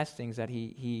the testings that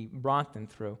he brought them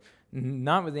through.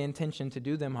 Not with the intention to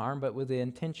do them harm, but with the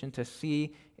intention to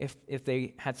see if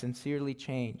they had sincerely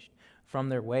changed from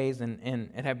their ways, and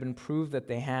it had been proved that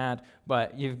they had.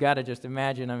 But you've got to just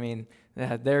imagine, I mean,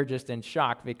 they're just in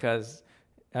shock because,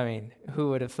 I mean, who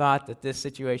would have thought that this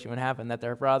situation would happen, that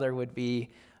their brother would be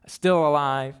still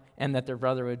alive and that their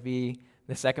brother would be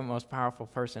the second most powerful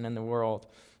person in the world.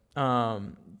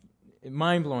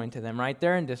 Mind-blowing to them, right?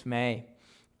 They're in dismay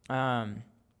in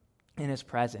his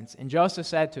presence. And Joseph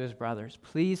said to his brothers,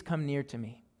 please come near to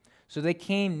me. So they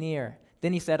came near.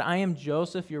 Then he said, I am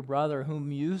Joseph, your brother,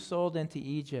 whom you sold into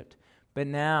Egypt. But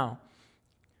now,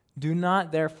 do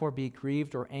not therefore be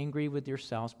grieved or angry with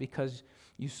yourselves because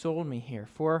you sold me here.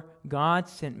 For God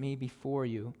sent me before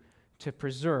you to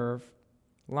preserve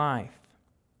life.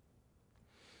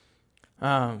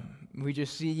 We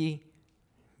just see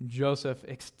Joseph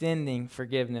extending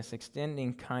forgiveness,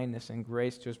 extending kindness and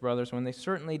grace to his brothers when they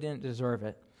certainly didn't deserve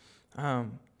it.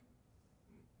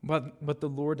 But the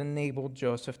Lord enabled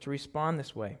Joseph to respond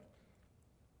this way.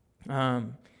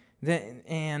 And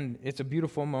it's a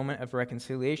beautiful moment of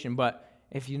reconciliation, but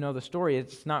if you know the story,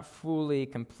 it's not fully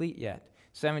complete yet.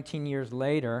 17 years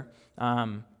later,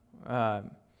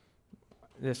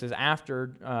 this is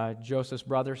after Joseph's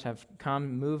brothers have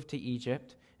moved to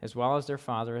Egypt, as well as their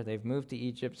father. They've moved to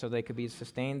Egypt so they could be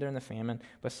sustained during the famine.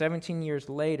 But 17 years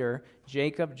later,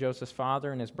 Jacob, Joseph's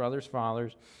father, and his brother's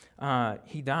fathers,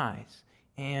 he dies.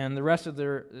 And the rest of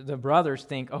the brothers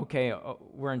think, okay,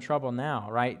 we're in trouble now,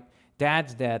 right?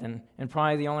 Dad's dead, and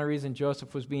probably the only reason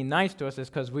Joseph was being nice to us is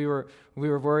because we were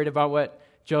worried about what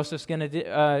Joseph's going to do.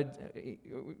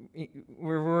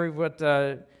 We're worried what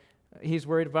he's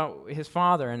worried about his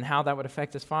father and how that would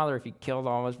affect his father if he killed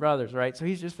all his brothers, right? So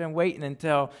he's just been waiting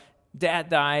until Dad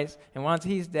dies, and once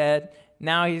he's dead,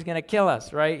 now he's going to kill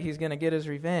us, right? He's going to get his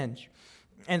revenge.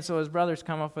 And so his brothers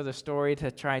come up with a story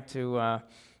to try to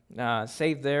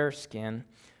save their skin.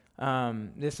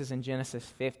 This is in Genesis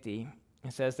 50.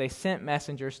 It says, they sent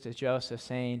messengers to Joseph,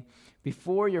 saying,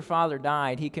 before your father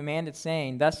died, he commanded,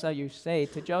 saying, thus shall you say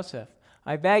to Joseph,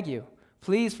 I beg you,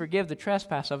 please forgive the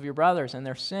trespass of your brothers and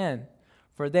their sin,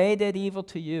 for they did evil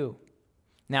to you.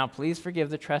 Now please forgive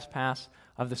the trespass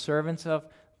of the servants of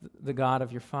the God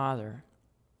of your father.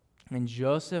 And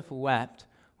Joseph wept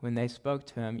when they spoke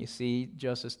to him. You see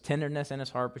Joseph's tenderness in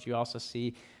his heart, but you also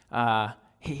see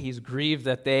he's grieved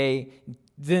that they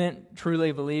didn't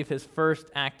truly believe his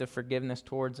first act of forgiveness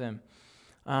towards him.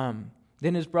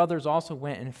 Then his brothers also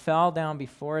went and fell down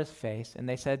before his face, and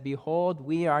they said, behold,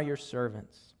 we are your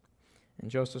servants. And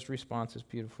Joseph's response is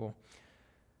beautiful.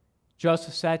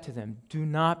 Joseph said to them, do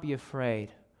not be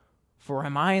afraid, for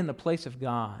am I in the place of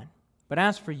God? But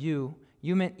as for you,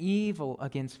 you meant evil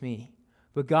against me,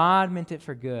 but God meant it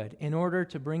for good, in order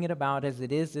to bring it about as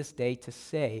it is this day, to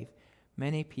save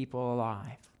many people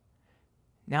alive.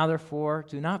 Now therefore,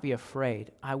 do not be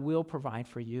afraid. I will provide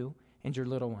for you and your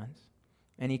little ones.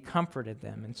 And he comforted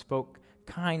them and spoke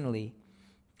kindly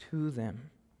to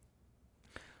them.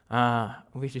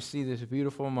 We just see this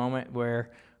beautiful moment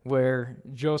where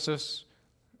Joseph's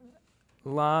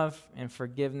love and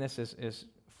forgiveness is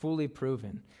fully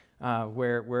proven.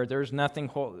 Where there's nothing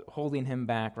holding him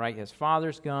back, right? His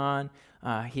father's gone.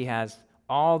 He has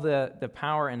all the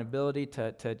power and ability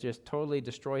to just totally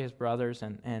destroy his brothers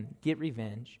and get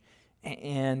revenge.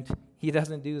 And he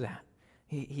doesn't do that.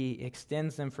 He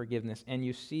extends them forgiveness. And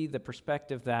you see the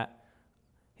perspective that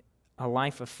a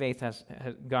life of faith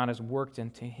God has worked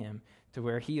into him, to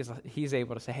where he's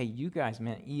able to say, hey, you guys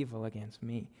meant evil against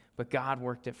me, but God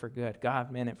worked it for good. God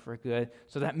meant it for good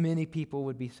so that many people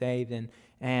would be saved,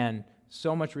 and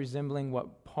so much resembling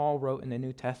what Paul wrote in the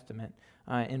New Testament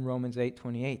in Romans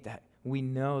 8:28, that we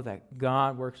know that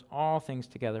God works all things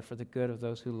together for the good of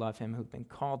those who love him, who've been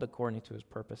called according to his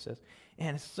purposes.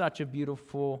 And it's such a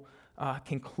beautiful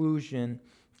conclusion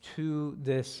to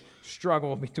this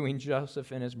struggle between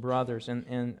Joseph and his brothers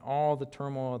and all the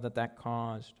turmoil that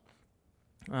caused.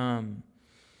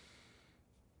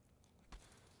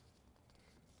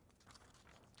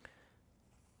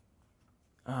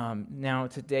 Now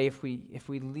today, if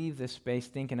we leave this space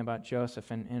thinking about Joseph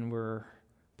and we're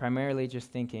primarily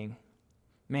just thinking,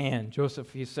 man,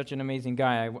 Joseph, he's such an amazing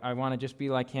guy. I want to just be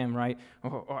like him, right?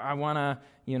 Or I want to,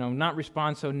 not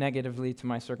respond so negatively to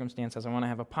my circumstances. I want to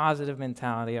have a positive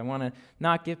mentality. I want to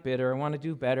not get bitter. I want to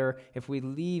do better. If we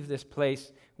leave this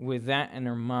place with that in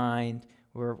our mind,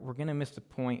 we're going to miss the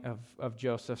point of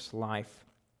Joseph's life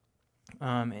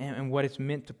and what it's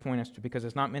meant to point us to, because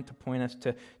it's not meant to point us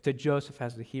to Joseph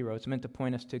as the hero. It's meant to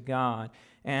point us to God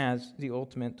as the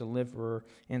ultimate deliverer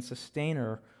and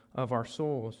sustainer of our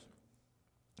souls.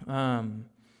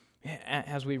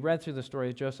 As we read through the story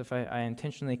of Joseph, I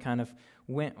intentionally kind of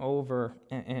went over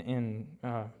and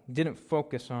didn't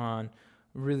focus on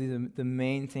really the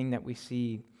main thing that we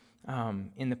see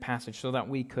in the passage, so that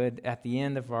we could, at the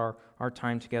end of our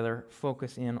time together,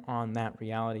 focus in on that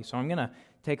reality. So I'm going to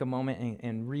take a moment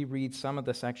and reread some of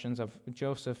the sections of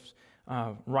Joseph's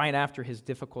right after his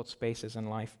difficult spaces in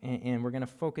life, and we're going to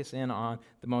focus in on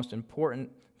the most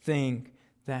important thing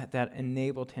that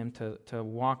enabled him to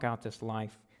walk out this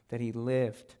life that he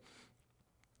lived.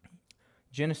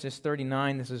 Genesis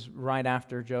 39, this is right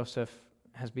after Joseph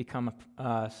has become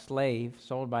a slave,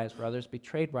 sold by his brothers,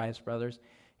 betrayed by his brothers.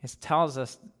 It tells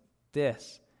us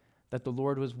this, that the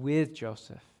Lord was with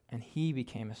Joseph, and he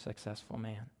became a successful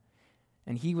man.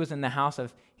 And he was in the house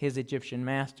of his Egyptian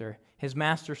master. His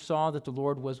master saw that the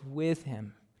Lord was with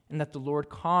him, and that the Lord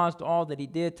caused all that he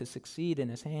did to succeed in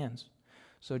his hands.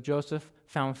 So Joseph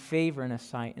found favor in his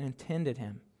sight and intended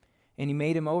him. And he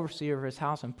made him overseer of his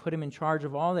house and put him in charge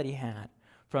of all that he had.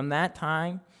 From that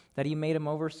time that he made him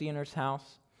overseer in his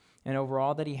house and over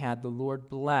all that he had, the Lord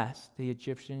blessed the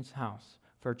Egyptian's house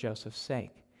for Joseph's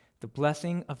sake. The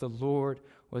blessing of the Lord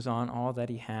was on all that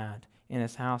he had in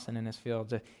his house and in his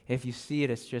fields. If you see it,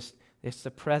 it's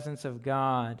the presence of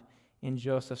God in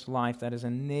Joseph's life that is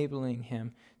enabling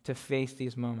him to face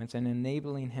these moments and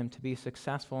enabling him to be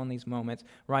successful in these moments,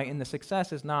 right? And the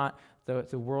success is not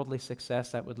the worldly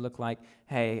success that would look like,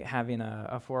 hey, having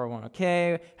a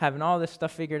 401k, having all this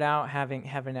stuff figured out, having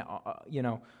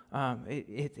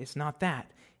it's not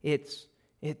that. It's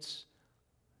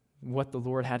what the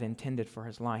Lord had intended for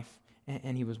his life,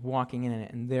 and he was walking in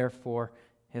it, and therefore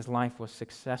his life was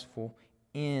successful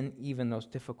in even those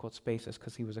difficult spaces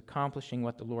because he was accomplishing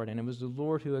what the Lord, and it was the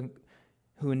Lord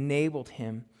who enabled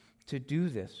him to do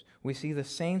this. We see the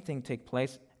same thing take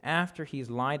place after he's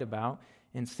lied about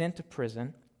and sent to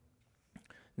prison.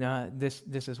 Now, this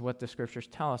is what the scriptures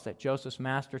tell us, that Joseph's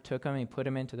master took him and put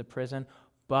him into the prison,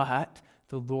 but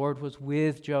the Lord was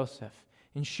with Joseph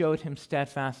and showed him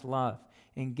steadfast love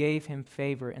and gave him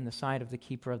favor in the sight of the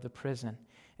keeper of the prison.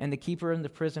 And the keeper in the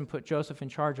prison put Joseph in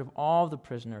charge of all the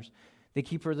prisoners. The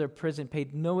keeper of the prison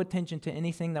paid no attention to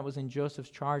anything that was in Joseph's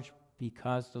charge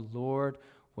because the Lord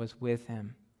was with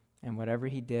him. And whatever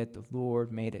he did, the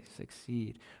Lord made it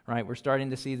succeed. Right? We're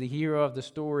starting to see the hero of the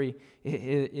story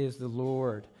is the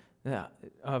Lord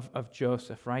of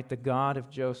Joseph. Right? The God of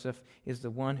Joseph is the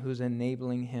one who's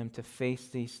enabling him to face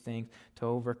these things, to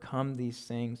overcome these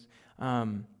things.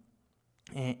 And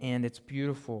it's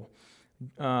beautiful.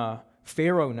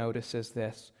 Pharaoh notices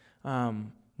this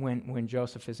when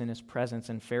Joseph is in his presence,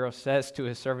 and Pharaoh says to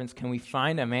his servants, "Can we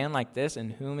find a man like this in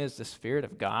whom is the Spirit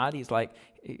of God?" He's like,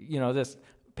 this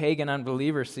pagan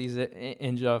unbeliever sees it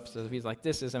in Joseph. He's like,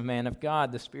 this is a man of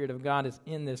God. The Spirit of God is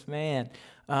in this man.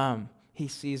 He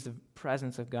sees the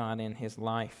presence of God in his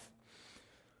life.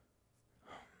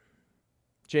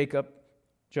 Jacob,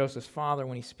 Joseph's father,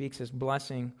 when he speaks his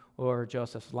blessing over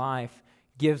Joseph's life,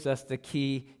 gives us the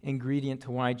key ingredient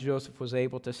to why Joseph was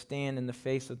able to stand in the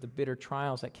face of the bitter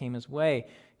trials that came his way.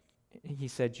 He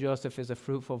said, "Joseph is a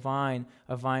fruitful vine,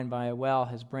 a vine by a well.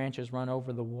 His branches run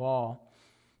over the wall.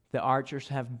 The archers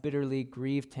have bitterly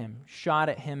grieved him, shot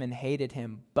at him and hated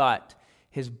him, but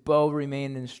his bow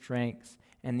remained in strength,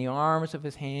 and the arms of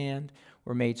his hand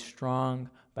were made strong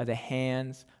by the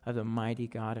hands of the mighty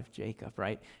God of Jacob."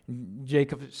 Right?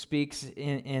 Jacob speaks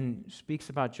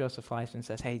about Joseph's life and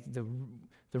says, hey,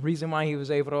 the reason why he was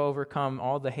able to overcome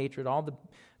all the hatred, all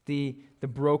the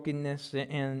brokenness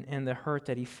and the hurt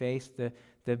that he faced,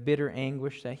 the bitter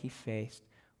anguish that he faced,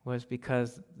 was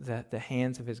because the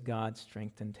hands of his God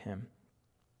strengthened him.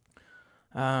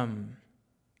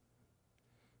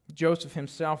 Joseph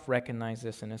himself recognized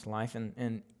this in his life,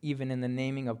 and even in the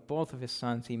naming of both of his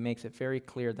sons, he makes it very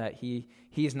clear that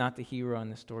he's not the hero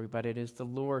in the story, but it is the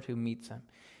Lord who meets him.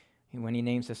 When he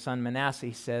names his son Manasseh,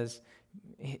 he says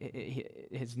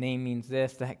his name means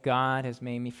this, that God has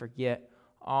made me forget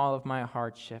all of my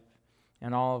hardship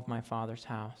and all of my father's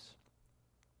house.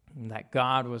 And that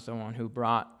God was the one who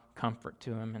brought comfort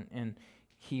to him and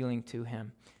healing to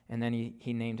him. And then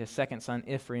he named his second son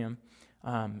Ephraim,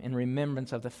 in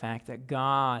remembrance of the fact that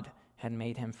God had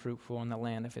made him fruitful in the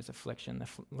land of his affliction, the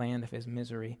land of his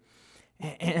misery.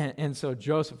 And so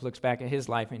Joseph looks back at his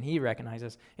life and he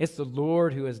recognizes, it's the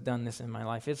Lord who has done this in my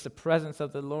life. It's the presence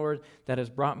of the Lord that has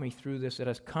brought me through this, that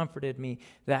has comforted me,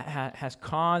 that has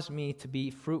caused me to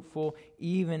be fruitful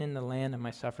even in the land of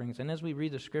my sufferings. And as we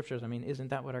read the scriptures, isn't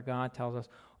that what our God tells us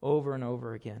over and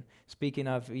over again? Speaking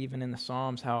of even in the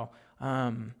Psalms, how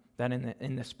that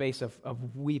in the space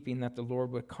of weeping, that the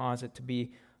Lord would cause it to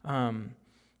be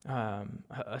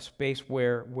a space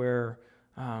where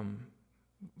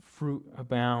fruit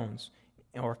abounds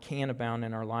or can abound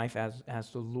in our life as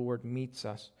the Lord meets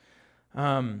us.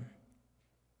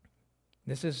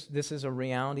 This is a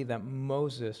reality that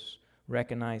Moses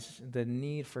recognized, the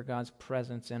need for God's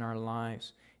presence in our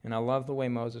lives. And I love the way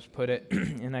Moses put it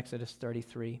in Exodus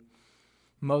 33.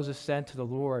 Moses said to the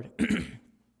Lord,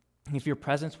 "If your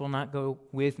presence will not go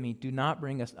with me, do not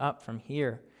bring us up from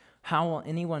here. How will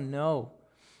anyone know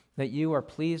that you are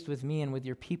pleased with me and with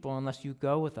your people unless you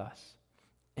go with us?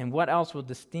 And what else will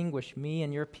distinguish me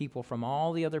and your people from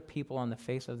all the other people on the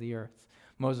face of the earth?"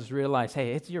 Moses realized,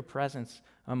 hey, it's your presence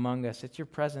among us. It's your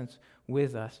presence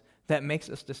with us that makes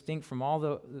us distinct from all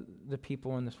the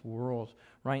people in this world,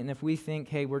 right? And if we think,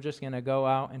 hey, we're just going to go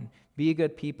out and be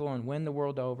good people and win the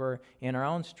world over in our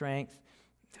own strength,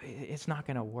 it's not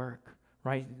going to work,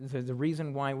 right? The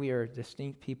reason why we are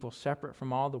distinct people separate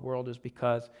from all the world is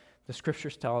because the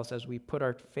scriptures tell us as we put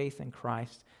our faith in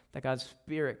Christ that God's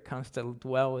Spirit comes to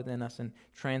dwell within us and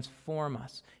transform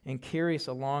us and carry us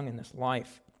along in this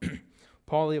life.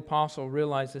 Paul the Apostle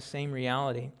realized the same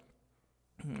reality,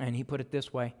 and he put it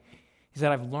this way. He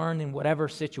said, "I've learned in whatever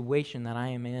situation that I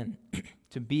am in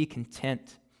to be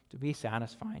content, to be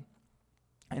satisfied.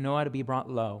 I know how to be brought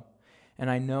low, and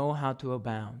I know how to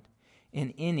abound.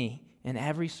 In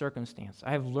every circumstance,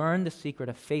 I have learned the secret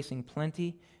of facing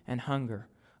plenty and hunger,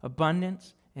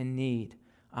 abundance and need.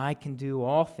 I can do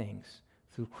all things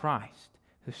through Christ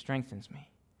who strengthens me.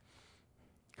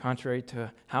 Contrary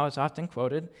to how it's often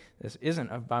quoted, this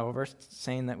isn't a Bible verse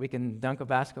saying that we can dunk a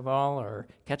basketball or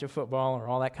catch a football or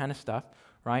all that kind of stuff,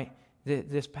 right?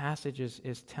 This passage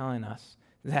is telling us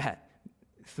that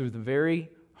through the very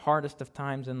hardest of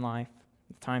times in life,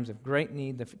 the times of great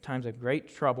need, the times of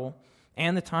great trouble,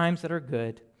 and the times that are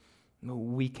good,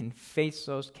 we can face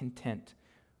those content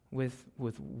with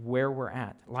where we're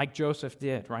at, like Joseph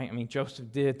did, right? I mean,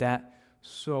 Joseph did that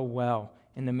so well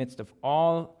in the midst of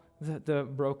all the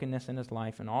brokenness in his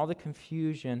life and all the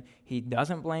confusion. He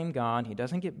doesn't blame God. He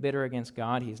doesn't get bitter against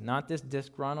God. He's not this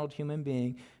disgruntled human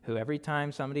being who every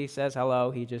time somebody says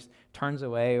hello, he just turns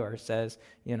away or says,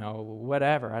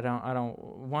 whatever. I don't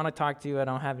want to talk to you. I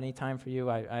don't have any time for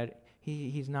you.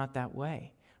 He's not that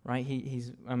way, right?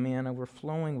 He's a man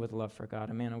overflowing with love for God,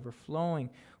 a man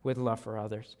overflowing with love for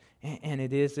others. And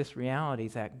it is this reality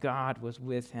that God was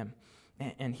with him,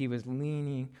 and he was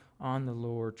leaning on the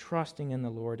Lord, trusting in the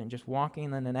Lord, and just walking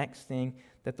in the next thing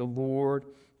that the Lord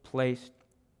placed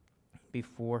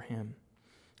before him.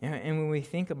 And when we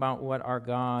think about what our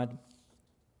God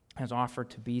has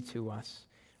offered to be to us,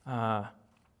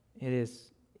 it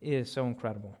is so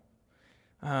incredible.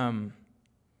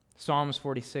 Psalms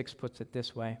 46 puts it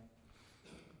this way: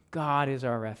 God is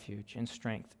our refuge and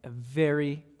strength, a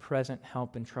very present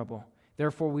help in trouble.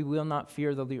 Therefore we will not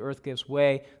fear though the earth gives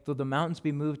way, though the mountains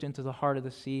be moved into the heart of the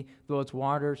sea, though its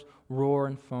waters roar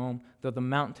and foam, though the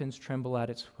mountains tremble at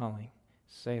its swelling.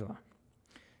 Selah.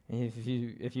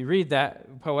 If you read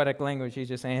that poetic language, he's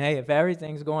just saying, hey, if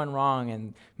everything's going wrong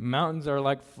and mountains are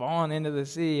like falling into the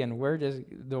sea and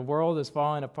the world is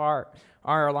falling apart,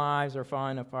 our lives are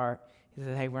falling apart, he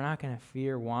says, hey, we're not going to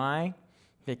fear. Why?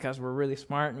 Because we're really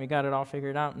smart and we got it all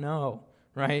figured out? No,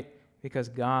 right? Because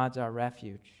God's our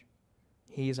refuge.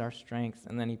 He's our strength.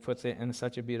 And then he puts it in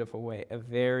such a beautiful way, a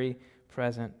very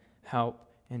present help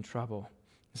in trouble.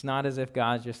 It's not as if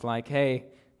God's just like, hey,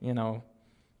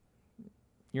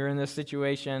 you're in this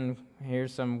situation,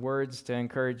 here's some words to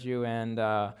encourage you, and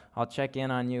I'll check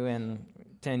in on you in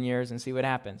 10 years and see what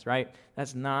happens, right?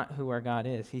 That's not who our God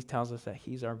is. He tells us that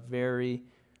he's our very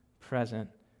present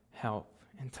help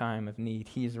in time of need.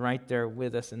 He's right there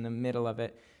with us in the middle of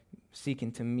it,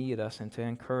 seeking to meet us and to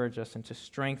encourage us and to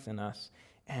strengthen us.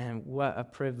 And what a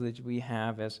privilege we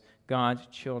have as God's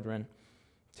children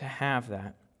to have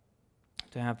that,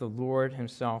 to have the Lord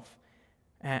himself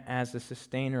as the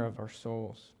sustainer of our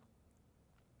souls.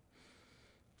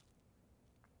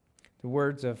 The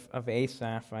words of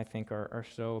Asaph, I think, are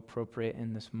so appropriate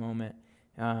in this moment.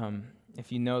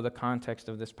 If you know the context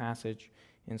of this passage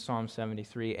in Psalm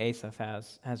 73,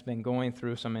 Asaph has been going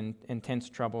through some intense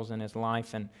troubles in his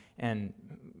life and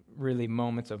really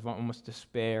moments of almost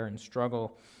despair and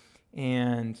struggle.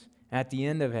 And at the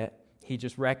end of it, he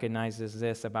just recognizes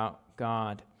this about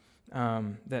God,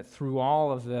 that through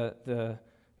all of the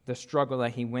struggle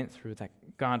that he went through, that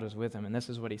God was with him. And this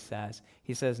is what he says.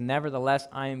 He says, nevertheless,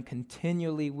 I am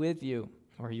continually with you,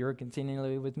 or you're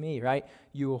continually with me, right?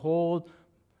 You hold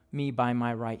me by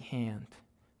my right hand.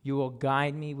 You will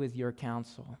guide me with your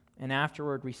counsel, and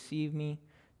afterward receive me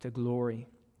to glory.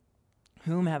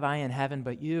 Whom have I in heaven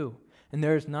but you? And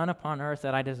there is none upon earth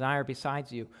that I desire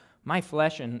besides you. My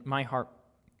flesh and my heart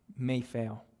may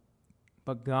fail,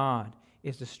 but God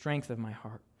is the strength of my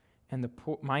heart and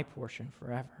my portion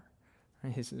forever.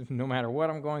 He says, no matter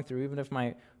what I'm going through, even if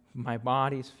my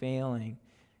body's failing,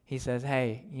 he says,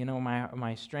 hey,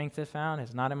 my strength is found.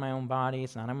 It's not in my own body.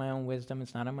 It's not in my own wisdom.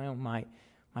 It's not in my own might.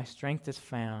 My strength is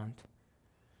found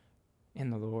in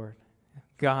the Lord.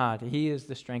 God, he is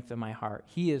the strength of my heart.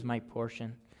 He is my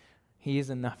portion. He is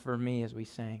enough for me, as we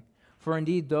sang. For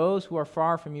indeed, those who are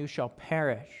far from you shall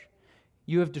perish.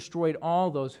 You have destroyed all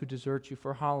those who desert you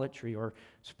for harlotry or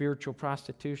spiritual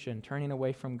prostitution, turning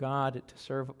away from God to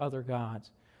serve other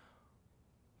gods.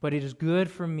 But it is good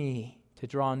for me to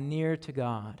draw near to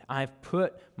God. I have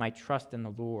put my trust in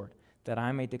the Lord, that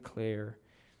I may declare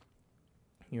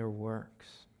your works.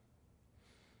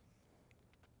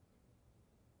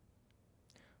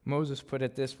 Moses put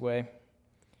it this way,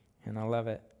 and I love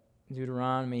it.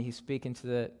 Deuteronomy, he's speaking to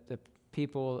the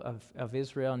people of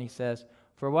Israel, and he says,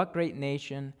 for what great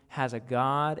nation has a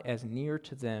God as near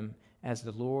to them as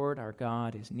the Lord our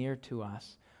God is near to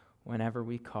us whenever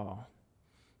we call?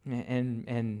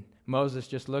 And Moses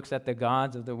just looks at the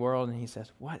gods of the world and he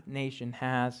says, what nation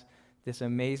has this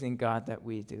amazing God that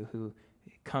we do, who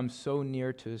comes so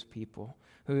near to his people,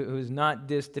 who's not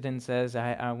distant and says,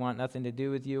 I want nothing to do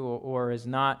with you, or is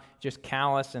not just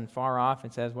callous and far off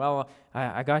and says, well,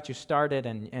 I got you started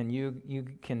and you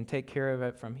can take care of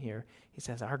it from here. He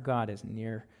says, our God is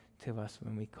near to us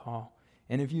when we call.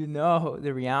 And if you know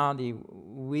the reality,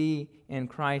 we in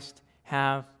Christ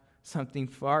have something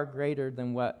far greater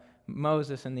than what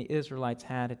Moses and the Israelites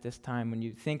had at this time. When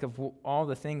you think of all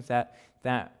the things that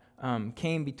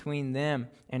came between them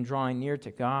and drawing near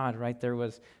to God, right? There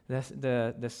was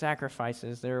the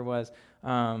sacrifices, there was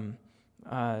the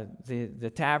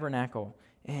tabernacle,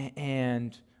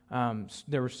 and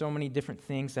there were so many different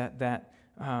things that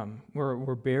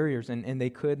were barriers,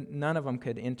 and none of them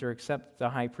could enter except the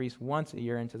high priest once a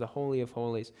year into the Holy of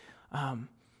Holies,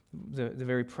 the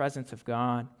very presence of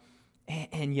God.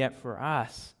 And yet for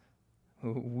us,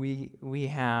 we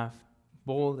have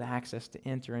bold access to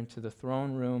enter into the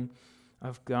throne room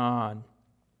of God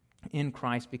in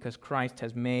Christ, because Christ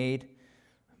has made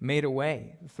a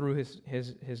way through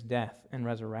his death and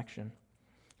resurrection.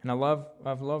 And I love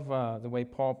the way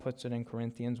Paul puts it in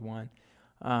Corinthians 1.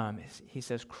 He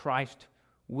says, Christ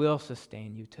will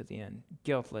sustain you to the end,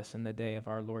 guiltless in the day of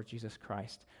our Lord Jesus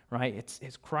Christ, right?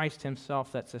 It's Christ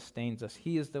himself that sustains us.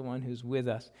 He is the one who's with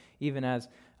us, even as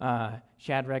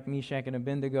Shadrach, Meshach, and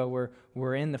Abednego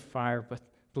were in the fire, but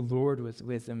the Lord was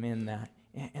with them in that.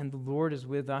 And the Lord is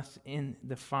with us in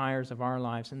the fires of our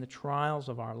lives, in the trials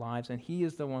of our lives, and he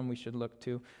is the one we should look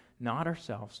to, not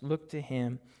ourselves. Look to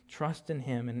him, trust in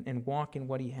him, and walk in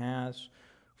what he has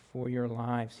for your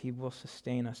lives. He will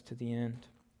sustain us to the end.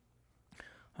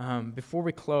 Before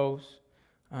we close,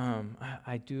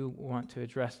 I do want to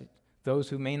address it. Those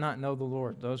who may not know the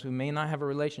Lord, those who may not have a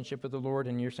relationship with the Lord,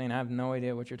 and you're saying, I have no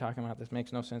idea what you're talking about. This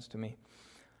makes no sense to me.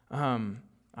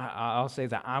 I'll say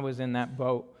that I was in that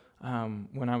boat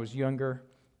when I was younger,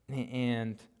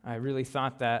 and I really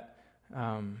thought that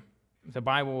the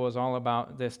Bible was all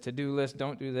about this to-do list,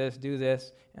 don't do this, do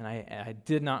this, and I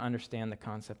did not understand the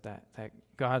concept that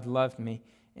God loved me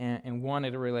and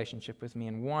wanted a relationship with me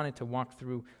and wanted to walk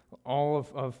through all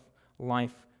of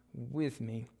life with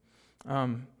me.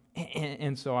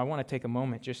 And so I want to take a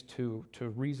moment just to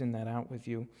reason that out with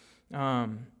you.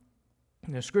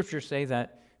 The scriptures say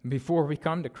that before we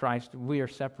come to Christ, we are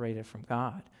separated from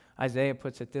God. Isaiah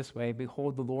puts it this way,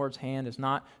 behold, the Lord's hand is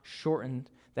not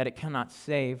shortened that it cannot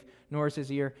save, nor is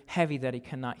his ear heavy that he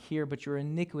cannot hear, but your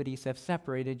iniquities have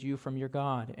separated you from your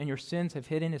God, and your sins have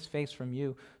hidden his face from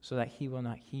you so that he will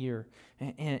not hear.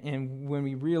 And when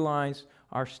we realize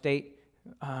our state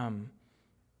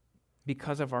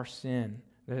because of our sin,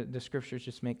 the scriptures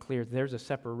just make clear there's a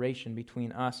separation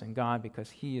between us and God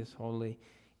because he is holy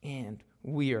and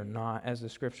we are not. As the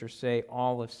scriptures say,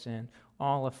 all have sinned,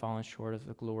 all have fallen short of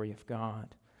the glory of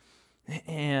God.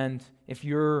 And if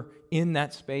you're in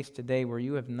that space today where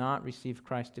you have not received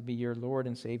Christ to be your Lord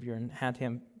and Savior and had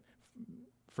him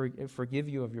forgive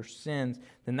you of your sins,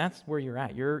 then that's where you're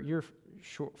at. You're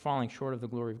falling short of the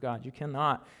glory of God. You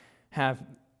cannot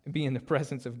be in the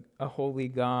presence of a holy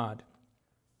God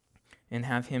and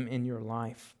have him in your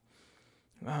life.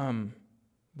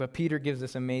 But Peter gives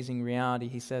this amazing reality.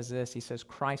 He says this, he says,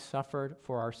 Christ suffered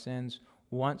for our sins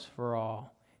once for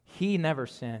all. He never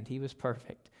sinned. He was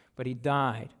perfect. But he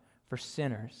died for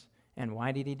sinners. And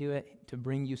why did he do it? To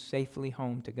bring you safely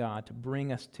home to God, to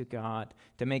bring us to God,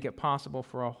 to make it possible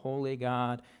for a holy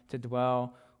God to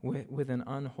dwell with an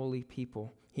unholy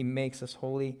people. He makes us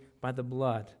holy by the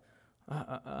blood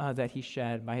that he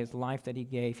shed, by his life that he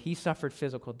gave. He suffered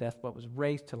physical death, but was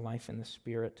raised to life in the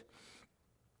Spirit.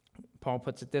 Paul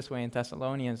puts it this way in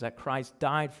Thessalonians, that Christ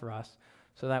died for us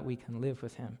so that we can live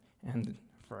with him and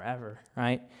forever,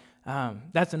 right?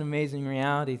 That's an amazing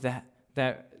reality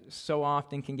that so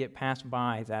often can get passed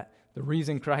by, that the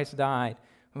reason Christ died,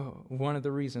 one of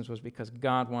the reasons was because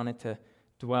God wanted to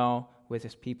dwell with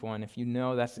his people. And if you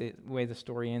know, that's the way the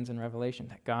story ends in Revelation,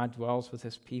 that God dwells with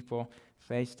his people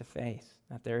face to face,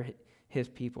 that they're his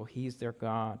people, he's their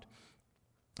God.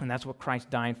 And that's what Christ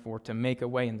died for, to make a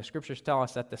way. And the scriptures tell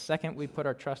us that the second we put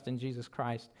our trust in Jesus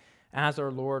Christ as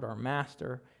our Lord, our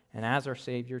Master, and as our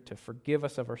Savior, to forgive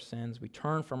us of our sins, we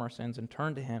turn from our sins and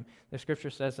turn to him. The scripture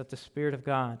says that the Spirit of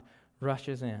God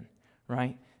rushes in,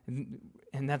 right?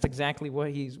 And that's exactly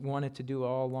what he's wanted to do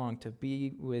all along, to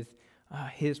be with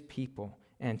his people.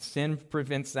 And sin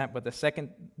prevents that, but the second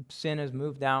sin is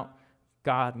moved out,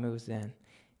 God moves in.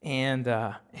 And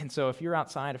so if you're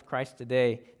outside of Christ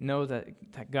today, know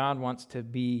that God wants to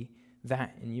be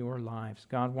that in your lives.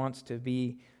 God wants to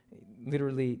be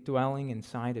literally dwelling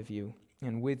inside of you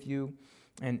and with you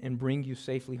and bring you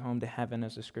safely home to heaven,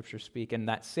 as the scriptures speak. And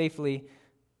that safely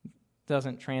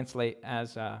doesn't translate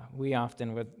as we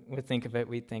often would think of it.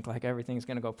 We'd think like everything's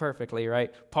going to go perfectly,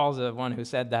 right? Paul's the one who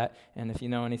said that. And if you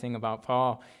know anything about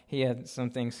Paul, he had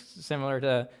some things similar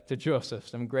to Joseph,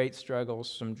 some great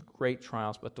struggles, some great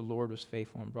trials, but the Lord was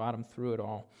faithful and brought him through it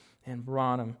all and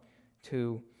brought him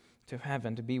to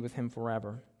heaven, to be with him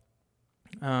forever.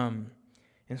 And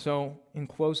so, in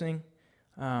closing,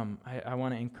 I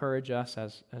want to encourage us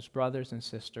as brothers and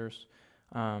sisters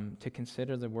to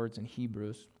consider the words in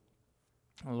Hebrews.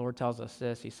 The Lord tells us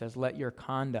this. He says, let your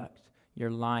conduct, your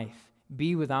life,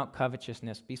 be without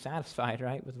covetousness. Be satisfied,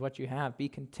 right, with what you have. Be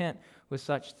content with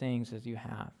such things as you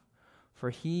have. For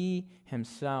he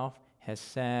himself has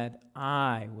said,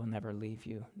 I will never leave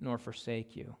you nor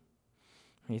forsake you.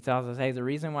 He tells us, hey, the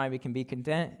reason why we can be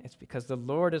content is because the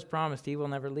Lord has promised he will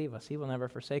never leave us. He will never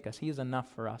forsake us. He is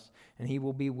enough for us, and he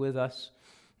will be with us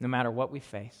no matter what we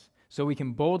face. So we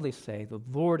can boldly say, the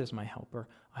Lord is my helper.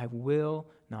 I will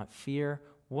not fear.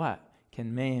 What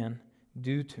can man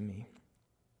do to me?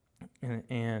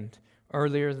 And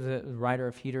earlier, the writer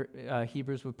of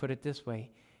Hebrews would put it this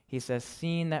way. He says,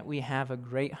 seeing that we have a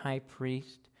great high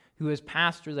priest who has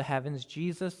passed through the heavens,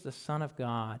 Jesus, the Son of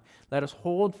God, let us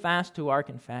hold fast to our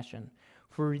confession.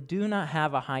 For we do not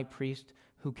have a high priest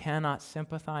who cannot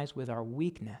sympathize with our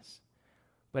weakness,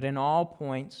 but in all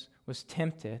points was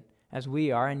tempted as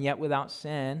we are, and yet without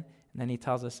sin. And then he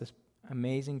tells us this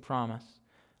amazing promise.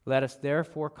 Let us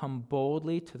therefore come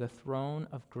boldly to the throne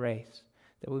of grace,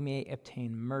 that we may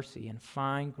obtain mercy and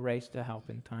find grace to help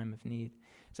in time of need.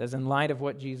 It says, in light of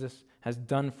what Jesus has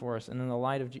done for us, and in the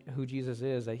light of who Jesus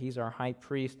is, that he's our high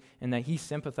priest, and that he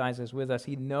sympathizes with us.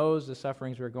 He knows the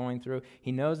sufferings we're going through.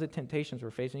 He knows the temptations we're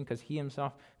facing because he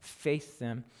himself faced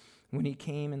them when he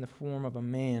came in the form of a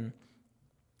man.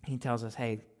 He tells us,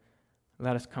 hey,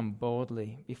 let us come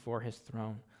boldly before his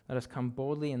throne. Let us come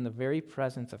boldly in the very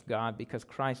presence of God, because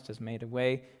Christ has made a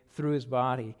way through his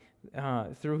body,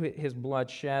 through his blood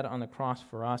shed on the cross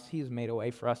for us. He has made a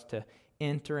way for us to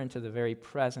enter into the very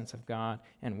presence of God.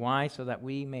 And why? So that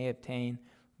we may obtain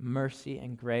mercy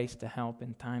and grace to help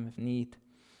in time of need.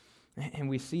 And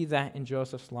we see that in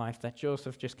Joseph's life, that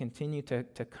Joseph just continued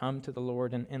to come to the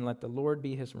Lord and let the Lord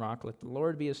be his rock, let the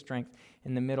Lord be his strength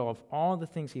in the middle of all the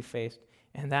things he faced.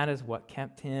 And that is what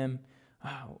kept him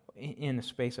in the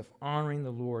space of honoring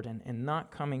the Lord and not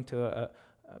coming to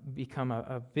become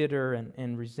a bitter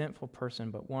and resentful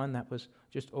person, but one that was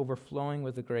just overflowing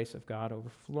with the grace of God,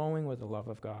 overflowing with the love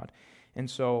of God. And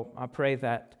so I pray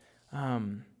that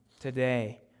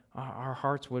today our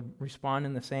hearts would respond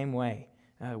in the same way.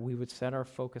 We would set our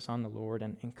focus on the Lord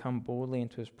and come boldly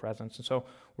into his presence. And so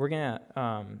we're going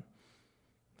to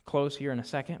close here in a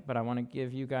second, but I want to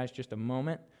give you guys just a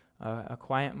moment, a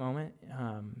quiet moment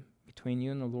between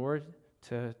you and the Lord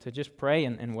to just pray,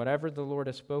 and whatever the Lord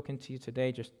has spoken to you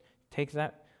today, just take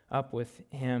that up with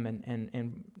him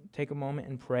and take a moment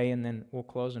and pray, and then we'll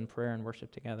close in prayer and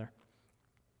worship together.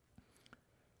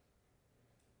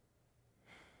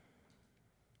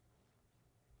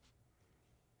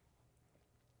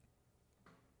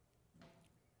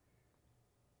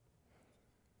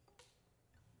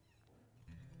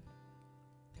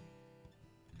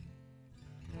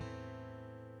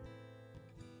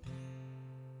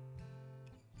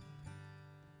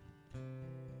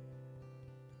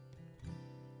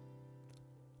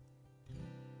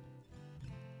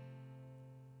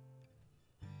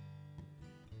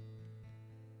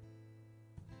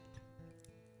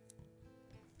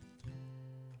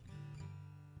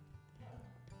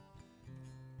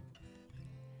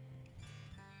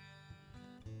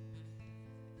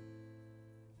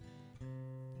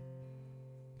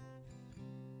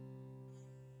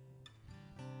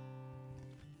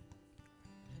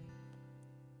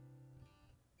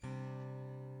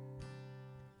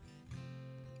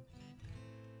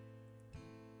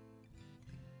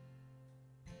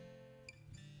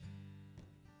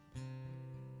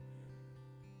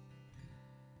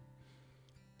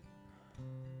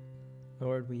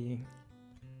 Lord, we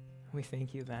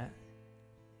thank you that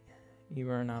you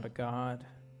are not a God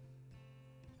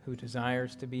who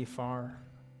desires to be far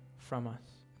from us.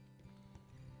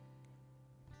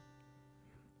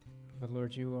 But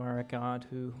Lord, you are a God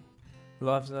who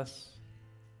loves us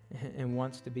and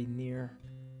wants to be near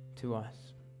to us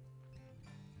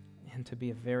and to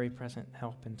be a very present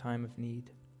help in time of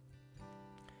need.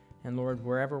 And Lord,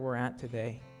 wherever we're at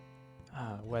today,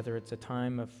 whether it's a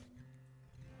time of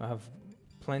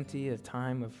plenty, a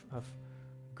time of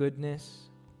goodness,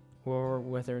 or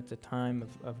whether it's a time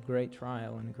of great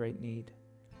trial and great need,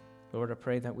 Lord, I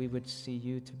pray that we would see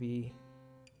you to be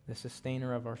the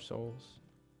sustainer of our souls.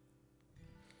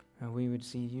 And we would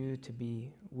see you to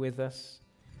be with us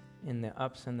in the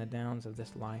ups and the downs of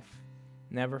this life,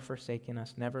 never forsaking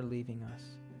us, never leaving us.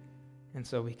 And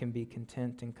so we can be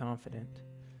content and confident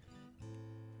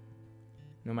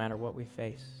no matter what we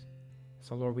face.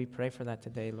 So, Lord, we pray for that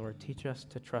today, Lord. Teach us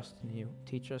to trust in you.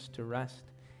 Teach us to rest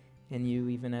in you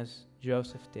even as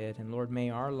Joseph did. And Lord, may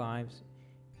our lives,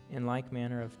 in like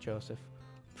manner of Joseph,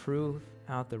 prove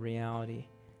out the reality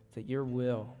that your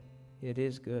will, it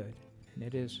is good, and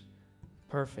it is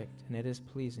perfect, and it is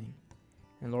pleasing.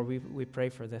 And Lord, we pray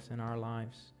for this in our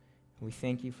lives. We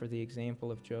thank you for the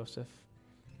example of Joseph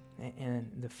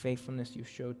and the faithfulness you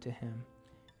showed to him.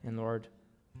 And Lord,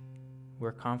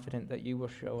 we're confident that you will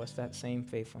show us that same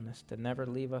faithfulness, to never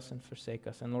leave us and forsake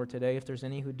us. And Lord, today, if there's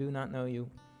any who do not know you,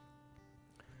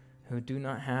 who do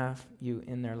not have you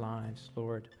in their lives,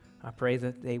 Lord, I pray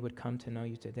that they would come to know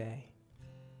you today.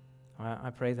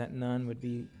 I pray that none would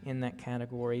be in that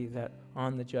category that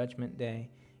on the judgment day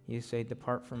you say,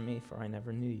 "Depart from me, for I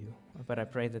never knew you." But I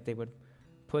pray that they would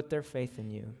put their faith in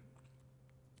you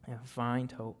and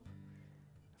find hope,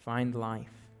 find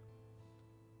life,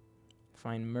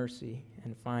 find mercy,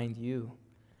 and find you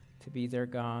to be their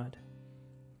God,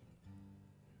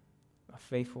 a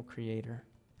faithful creator.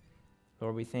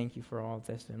 Lord, we thank you for all of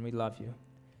this, and we love you.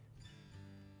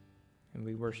 And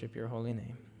we worship your holy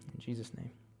name. In Jesus'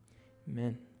 name,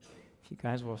 amen. If you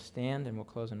guys will stand, and we'll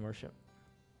close in worship.